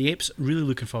Planet of the Apes, really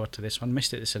looking forward to this one.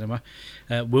 Missed it at the cinema.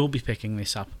 We'll be picking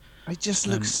this up. It just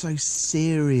looks so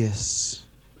serious.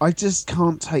 I just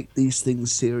can't take these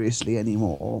things seriously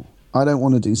anymore. I don't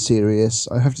want to do serious.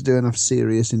 I have to do enough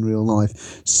serious in real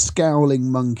life. Scowling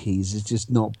monkeys is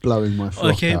just not blowing my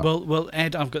frock Okay, up. well,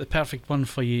 Ed, I've got the perfect one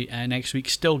for you next week.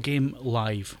 Still Game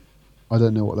Live. I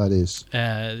don't know what that is.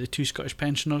 The Two Scottish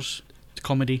Pensioners, the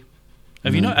comedy.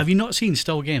 Have you not seen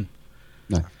Still Game?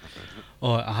 No.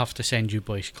 Oh, I have to send you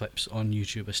boys clips on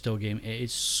YouTube of Still Game. It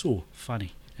is so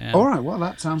funny. All right, well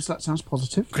that sounds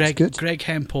positive. Greg That's good. Greg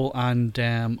Hempel and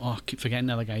I keep forgetting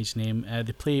the other guy's name.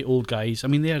 They play old guys. I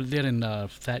mean, they're in their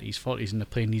 30s, 40s, and they're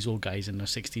playing these old guys in their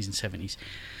 60s and 70s.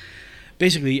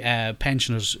 Basically,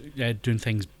 pensioners doing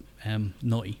things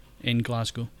naughty in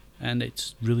Glasgow, and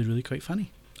it's really, really quite funny.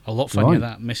 A lot funnier than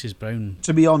that Mrs. Brown.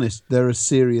 To be honest, they're a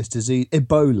serious disease.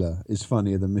 Ebola is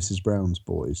funnier than Mrs. Brown's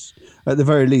Boys. At the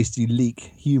very least, you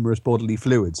leak humorous bodily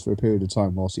fluids for a period of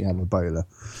time whilst you have Ebola.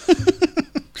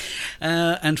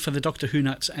 And for the Doctor Who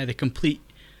nuts, the complete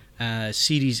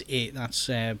Series 8, that's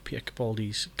Peter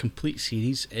Capaldi's complete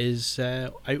series, is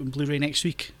out on Blu-ray next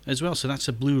week as well. So that's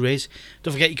a Blu-rays.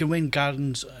 Don't forget, you can win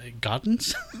Gardens of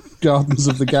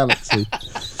the Galaxy.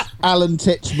 Alan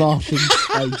Titchmarsh in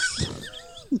space.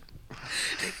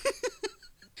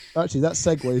 Actually, that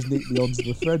segues neatly onto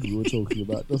the thread we were talking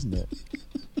about, doesn't it?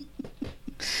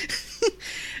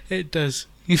 It does.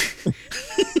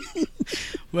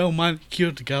 Well, man,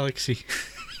 cured the galaxy.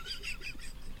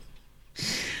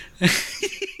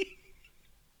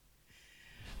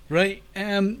 Right,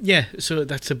 yeah, so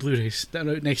that's a Blu-rays that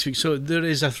are out next week. So there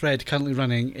is a thread currently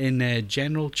running in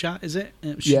general chat, is it?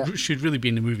 Should really be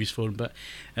in the movies forum, but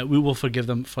we will forgive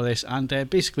them for this. And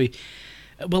basically,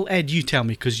 well, Ed, you tell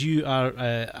me, because you are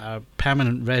a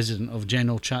permanent resident of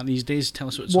general chat these days. Tell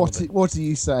us what's all about. What are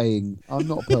you saying? I'm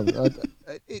not permanent.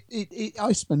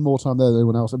 I spend more time there than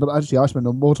anyone else, but actually I spend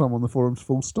more time on the forums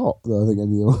full stop than I think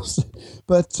anyone else.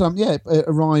 But it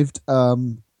arrived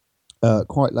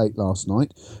quite late last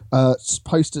night.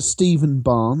 Poster Stephen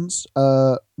Barnes,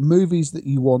 movies that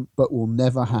you want but will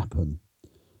never happen.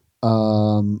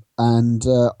 And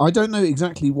I don't know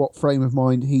exactly what frame of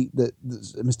mind that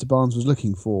Mr. Barnes was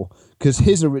looking for, because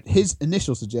his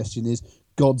initial suggestion is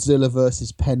Godzilla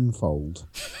versus Penfold,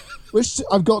 which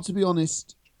I've got to be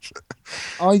honest,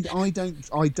 I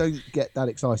don't get that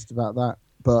excited about that.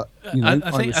 But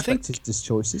I respect his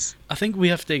choices. I think we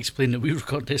have to explain that we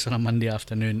record this on a Monday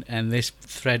afternoon, and this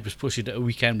thread was posted at a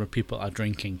weekend where people are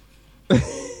drinking.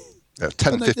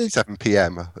 10:57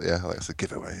 p.m. Yeah, that's a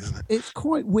giveaway, isn't it? It's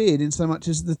quite weird in so much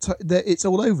as it's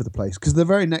all over the place, because the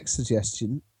very next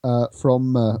suggestion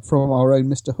from our own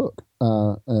Mr. Hook,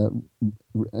 a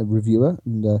reviewer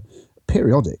and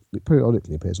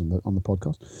periodically appears on the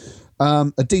podcast,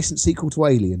 a decent sequel to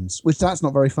Aliens, which that's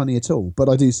not very funny at all, but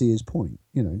I do see his point,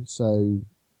 so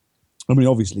I mean,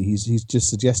 obviously he's just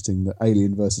suggesting that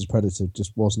Alien versus Predator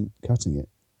just wasn't cutting it.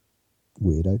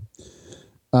 Weirdo.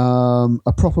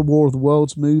 A proper War of the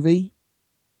Worlds movie,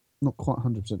 not quite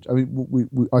 100%. I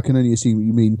mean, I can only assume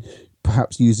you mean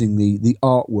perhaps using the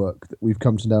artwork that we've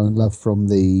come to know and love from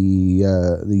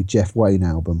the Jeff Wayne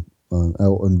album,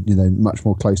 and much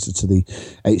more closer to the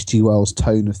H.G. Wells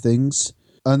tone of things.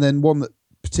 And then one that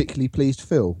particularly pleased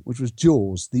Phil, which was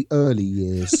Jaws, the early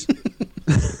years.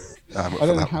 I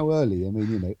don't know how early. I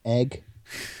mean, egg,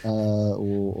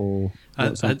 or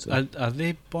are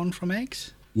they born from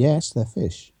eggs? Yes, they're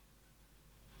fish.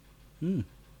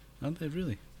 Aren't they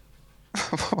really?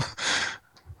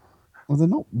 Well, they're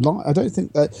not. I don't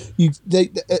think that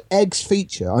eggs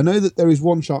feature. I know that there is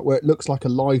one shot where it looks like a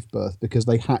live birth because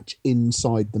they hatch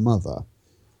inside the mother,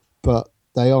 but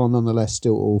they are nonetheless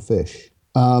still all fish.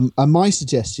 And my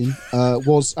suggestion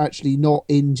was actually not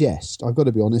in jest. I've got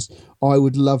to be honest. I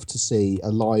would love to see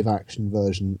a live action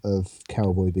version of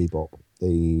Cowboy Bebop,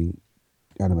 the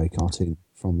anime cartoon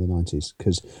from the 90s,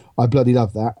 because I bloody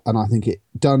love that, and I think it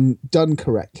done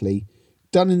correctly,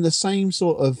 done in the same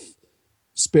sort of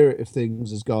spirit of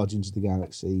things as Guardians of the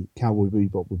Galaxy, Cowboy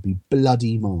Bebop would be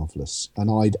bloody marvellous. And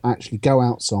I'd actually go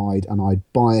outside and I'd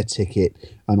buy a ticket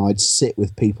and I'd sit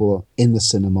with people in the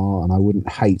cinema and I wouldn't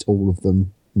hate all of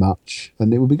them much,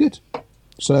 and it would be good.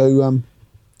 So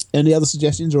any other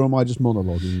suggestions, or am I just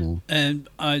monologuing now?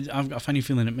 I've got a funny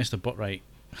feeling that Mr. Botwright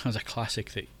has a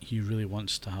classic that he really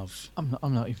wants to have. I'm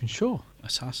not even sure.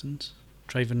 Assassins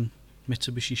driving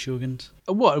Mitsubishi Shoguns.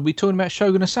 What are we talking about?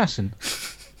 Shogun Assassin?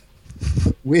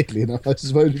 Weirdly enough, I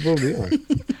suppose you probably are.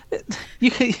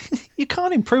 You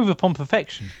can't improve upon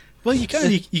perfection. Well, you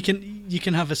can. You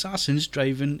can have assassins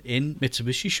driving in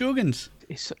Mitsubishi Shoguns.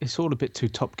 It's all a bit too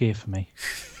Top Gear for me.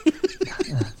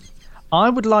 I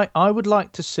would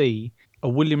like to see a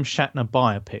William Shatner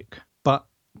biopic, but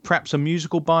perhaps a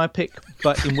musical biopic,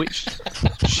 but in which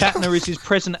Shatner is his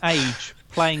present age,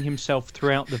 playing himself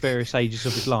throughout the various ages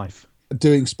of his life.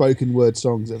 Doing spoken word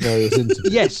songs at various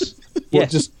interviews. Yes.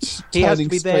 Yes. Just he has to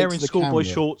be there in schoolboy camera.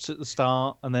 shorts at the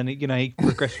start, and then he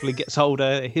progressively gets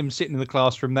older. Him sitting in the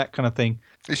classroom, that kind of thing.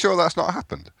 Are you sure that's not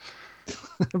happened?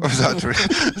 Or is that true?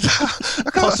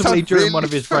 Possibly during one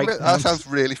of his breaks. That sounds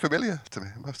really familiar to me.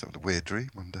 I must have had a weird dream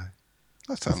one day.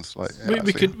 That sounds like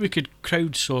we could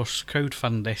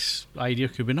crowdfund this idea,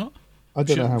 could we not? I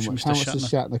don't know how much does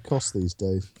Shatner cost these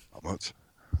days. Not much.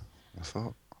 I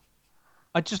thought.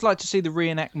 I'd just like to see the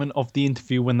reenactment of the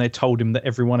interview when they told him that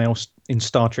everyone else in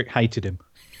Star Trek hated him.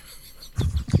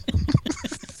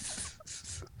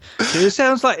 It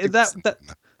sounds like that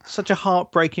such a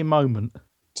heartbreaking moment.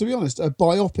 To be honest, a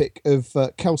biopic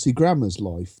of Kelsey Grammer's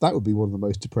life, that would be one of the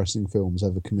most depressing films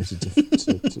ever committed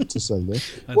to Solo.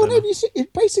 Well, no, you see,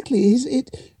 it basically is.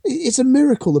 It's a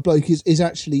miracle the bloke is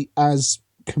actually as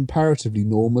comparatively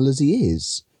normal as he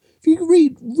is. If you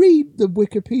read the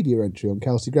Wikipedia entry on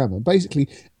Kelsey Grammer, basically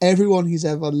everyone he's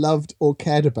ever loved or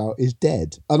cared about is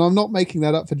dead, and I'm not making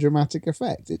that up for dramatic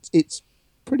effect. It's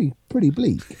pretty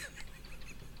bleak.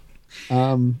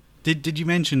 Did you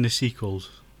mention the sequels?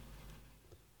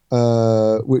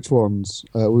 Which ones?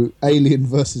 Alien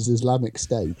versus Islamic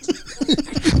State.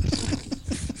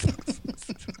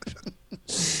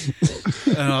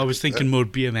 I was thinking more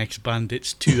BMX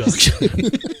Bandits 2,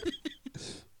 actually.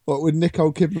 What, with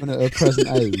Nicole Kidman at her present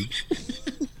age?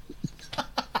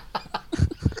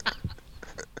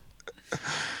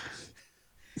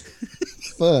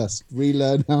 First,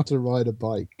 relearn how to ride a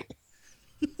bike.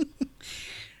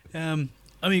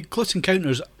 I mean, Close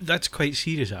Encounters, that's quite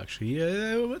serious, actually.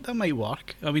 That might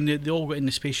work. I mean, they all got in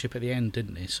the spaceship at the end,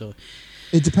 didn't they? So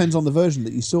it depends on the version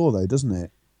that you saw, though, doesn't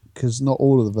it? Because not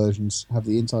all of the versions have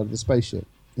the inside of the spaceship.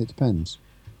 It depends.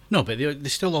 No, but they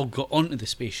still all got onto the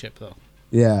spaceship, though.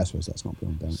 Yeah, I suppose that's not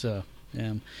beyond doubt. So,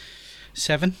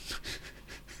 7?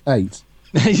 8.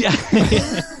 Yeah.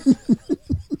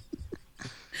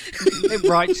 It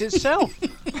writes itself.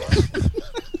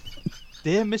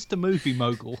 Dear Mr. Movie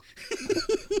Mogul.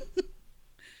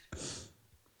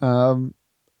 I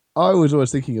was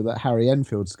always thinking of that Harry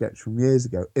Enfield sketch from years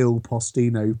ago, Il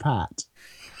Postino Pat.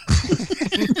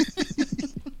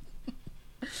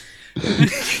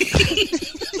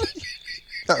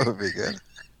 That would be good.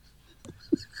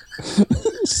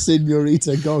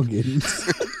 Senorita Goggins.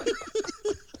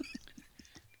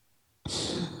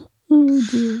 Oh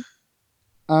dear.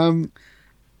 I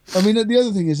mean, the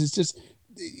other thing is, it's just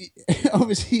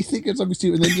obviously you think of something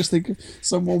stupid, and then just think of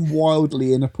someone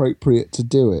wildly inappropriate to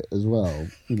do it as well.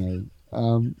 You know,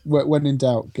 when in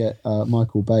doubt, get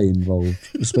Michael Bay involved,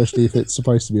 especially if it's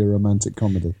supposed to be a romantic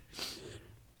comedy.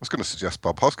 I was going to suggest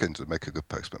Bob Hoskins would make a good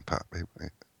postman, Pat.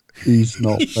 He's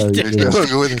not very good.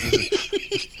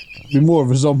 It'd be more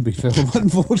of a zombie film,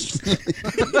 unfortunately.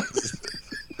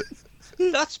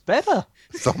 That's better.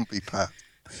 Zombie Pat.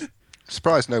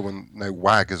 Surprised no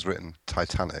wag has written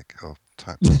Titanic or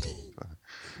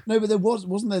No, but there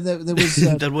wasn't there? There was.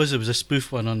 There was a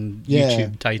spoof one on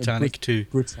YouTube, Titanic 2.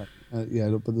 Yeah,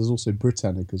 but there's also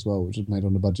Britannic as well, which was made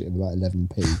on a budget of about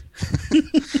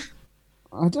 11p.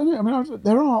 I don't know. I mean,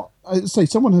 there are. I say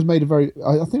someone has made a very.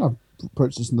 I think I've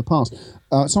approached this in the past.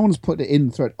 Someone has put it in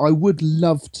the thread. I would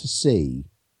love to see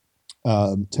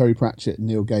Terry Pratchett and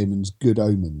Neil Gaiman's Good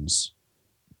Omens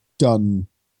done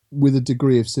with a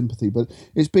degree of sympathy, but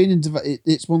it's been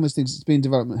it's one of those things. It's been in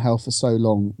development hell for so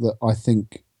long that I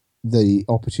think the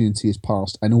opportunity is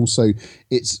past, and also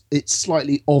it's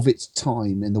slightly of its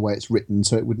time in the way it's written,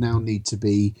 so it would now need to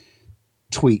be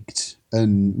tweaked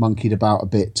and monkeyed about a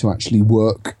bit to actually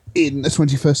work in the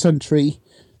 21st century.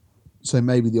 So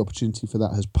maybe the opportunity for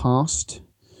that has passed.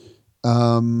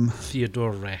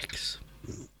 Theodore Rex.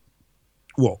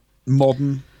 What?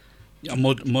 Modern? A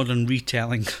modern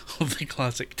retelling of the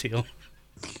classic tale.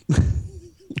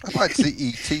 I'd like to see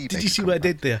E.T. Did you see what I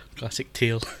did there? Classic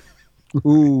tale.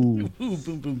 Ooh. Ooh,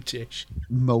 boom, boom, tish.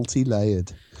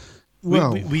 Multi-layered.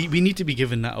 Well, we need to be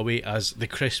giving that away as the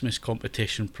Christmas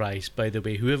competition prize, by the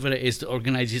way. Whoever it is that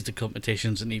organises the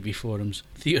competitions in EB Forums,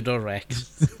 Theodore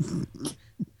Rex.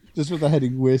 Just with the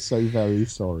heading, we're so very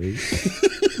sorry.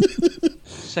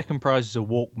 Second prize is a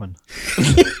Walkman.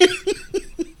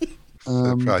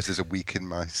 The prize is a week in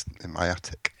my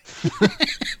attic.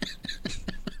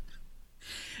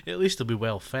 At least they'll be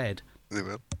well fed. They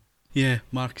will. Yeah,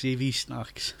 Mark's AV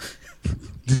snacks.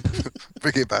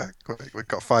 Bring it back. We've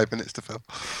got 5 minutes to fill.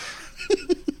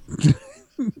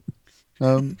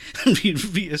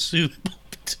 Reassume.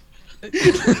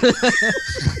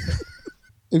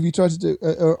 If you try to do,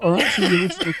 are actually the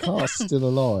original cast still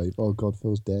alive? Oh God,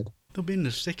 Phil's dead. They'll be in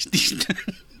their 60s.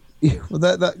 Yeah, well,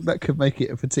 that could make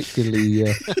it a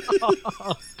particularly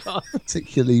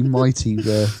particularly mighty.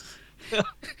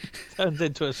 Turns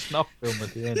into a snuff film at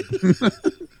the end.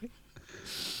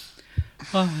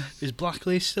 Is Black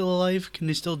Lace still alive? Can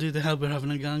they still do the How We're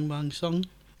Having a Gangbang song?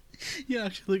 You're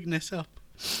actually looking this up.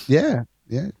 Yeah.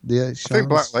 I think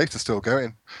Black Lace is still going.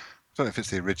 I don't know if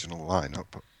it's the original lineup,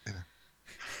 but it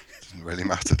doesn't really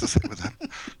matter, does it, with them?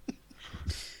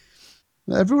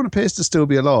 Everyone appears to still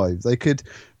be alive. They could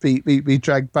be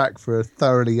dragged back for a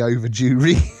thoroughly overdue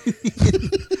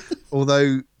reunion.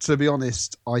 Although, to be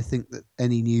honest, I think that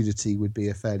any nudity would be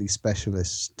a fairly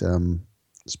specialist thing.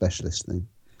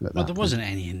 Well, there wasn't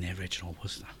any in the original,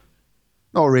 was there?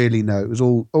 Not really, no. It was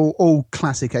all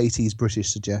classic 80s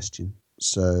British suggestion.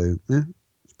 So, yeah,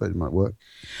 I suppose it might work.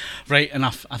 Right,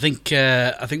 enough. I think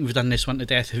we've done this one to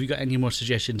death. If you've got any more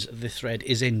suggestions, the thread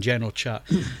is in general chat.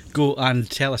 Go and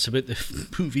tell us about the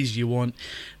movies you want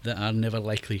that are never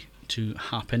likely to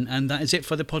happen. And that is it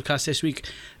for the podcast this week.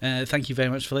 Thank you very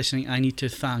much for listening. I need to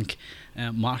thank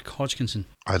Mark Hodgkinson.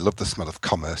 I love the smell of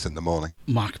commerce in the morning.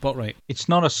 Mark Botwright. It's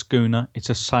not a schooner,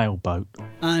 it's a sailboat.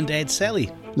 And Ed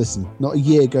Selly. Listen, not a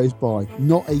year goes by.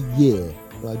 Not a year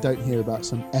that I don't hear about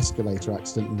some escalator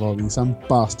accident involving some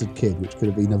bastard kid which could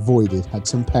have been avoided had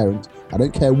some parent, I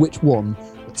don't care which one,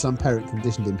 but some parent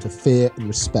conditioned him to fear and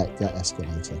respect that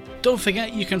escalator. Don't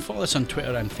forget you can follow us on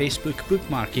Twitter and Facebook,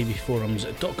 bookmark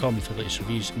abforums.com for latest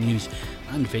reviews, news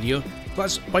and video.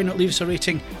 Plus, why not leave us a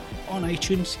rating on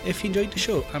iTunes if you enjoyed the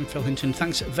show. I'm Phil Hinton,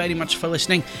 thanks very much for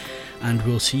listening, and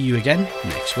we'll see you again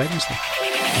next Wednesday.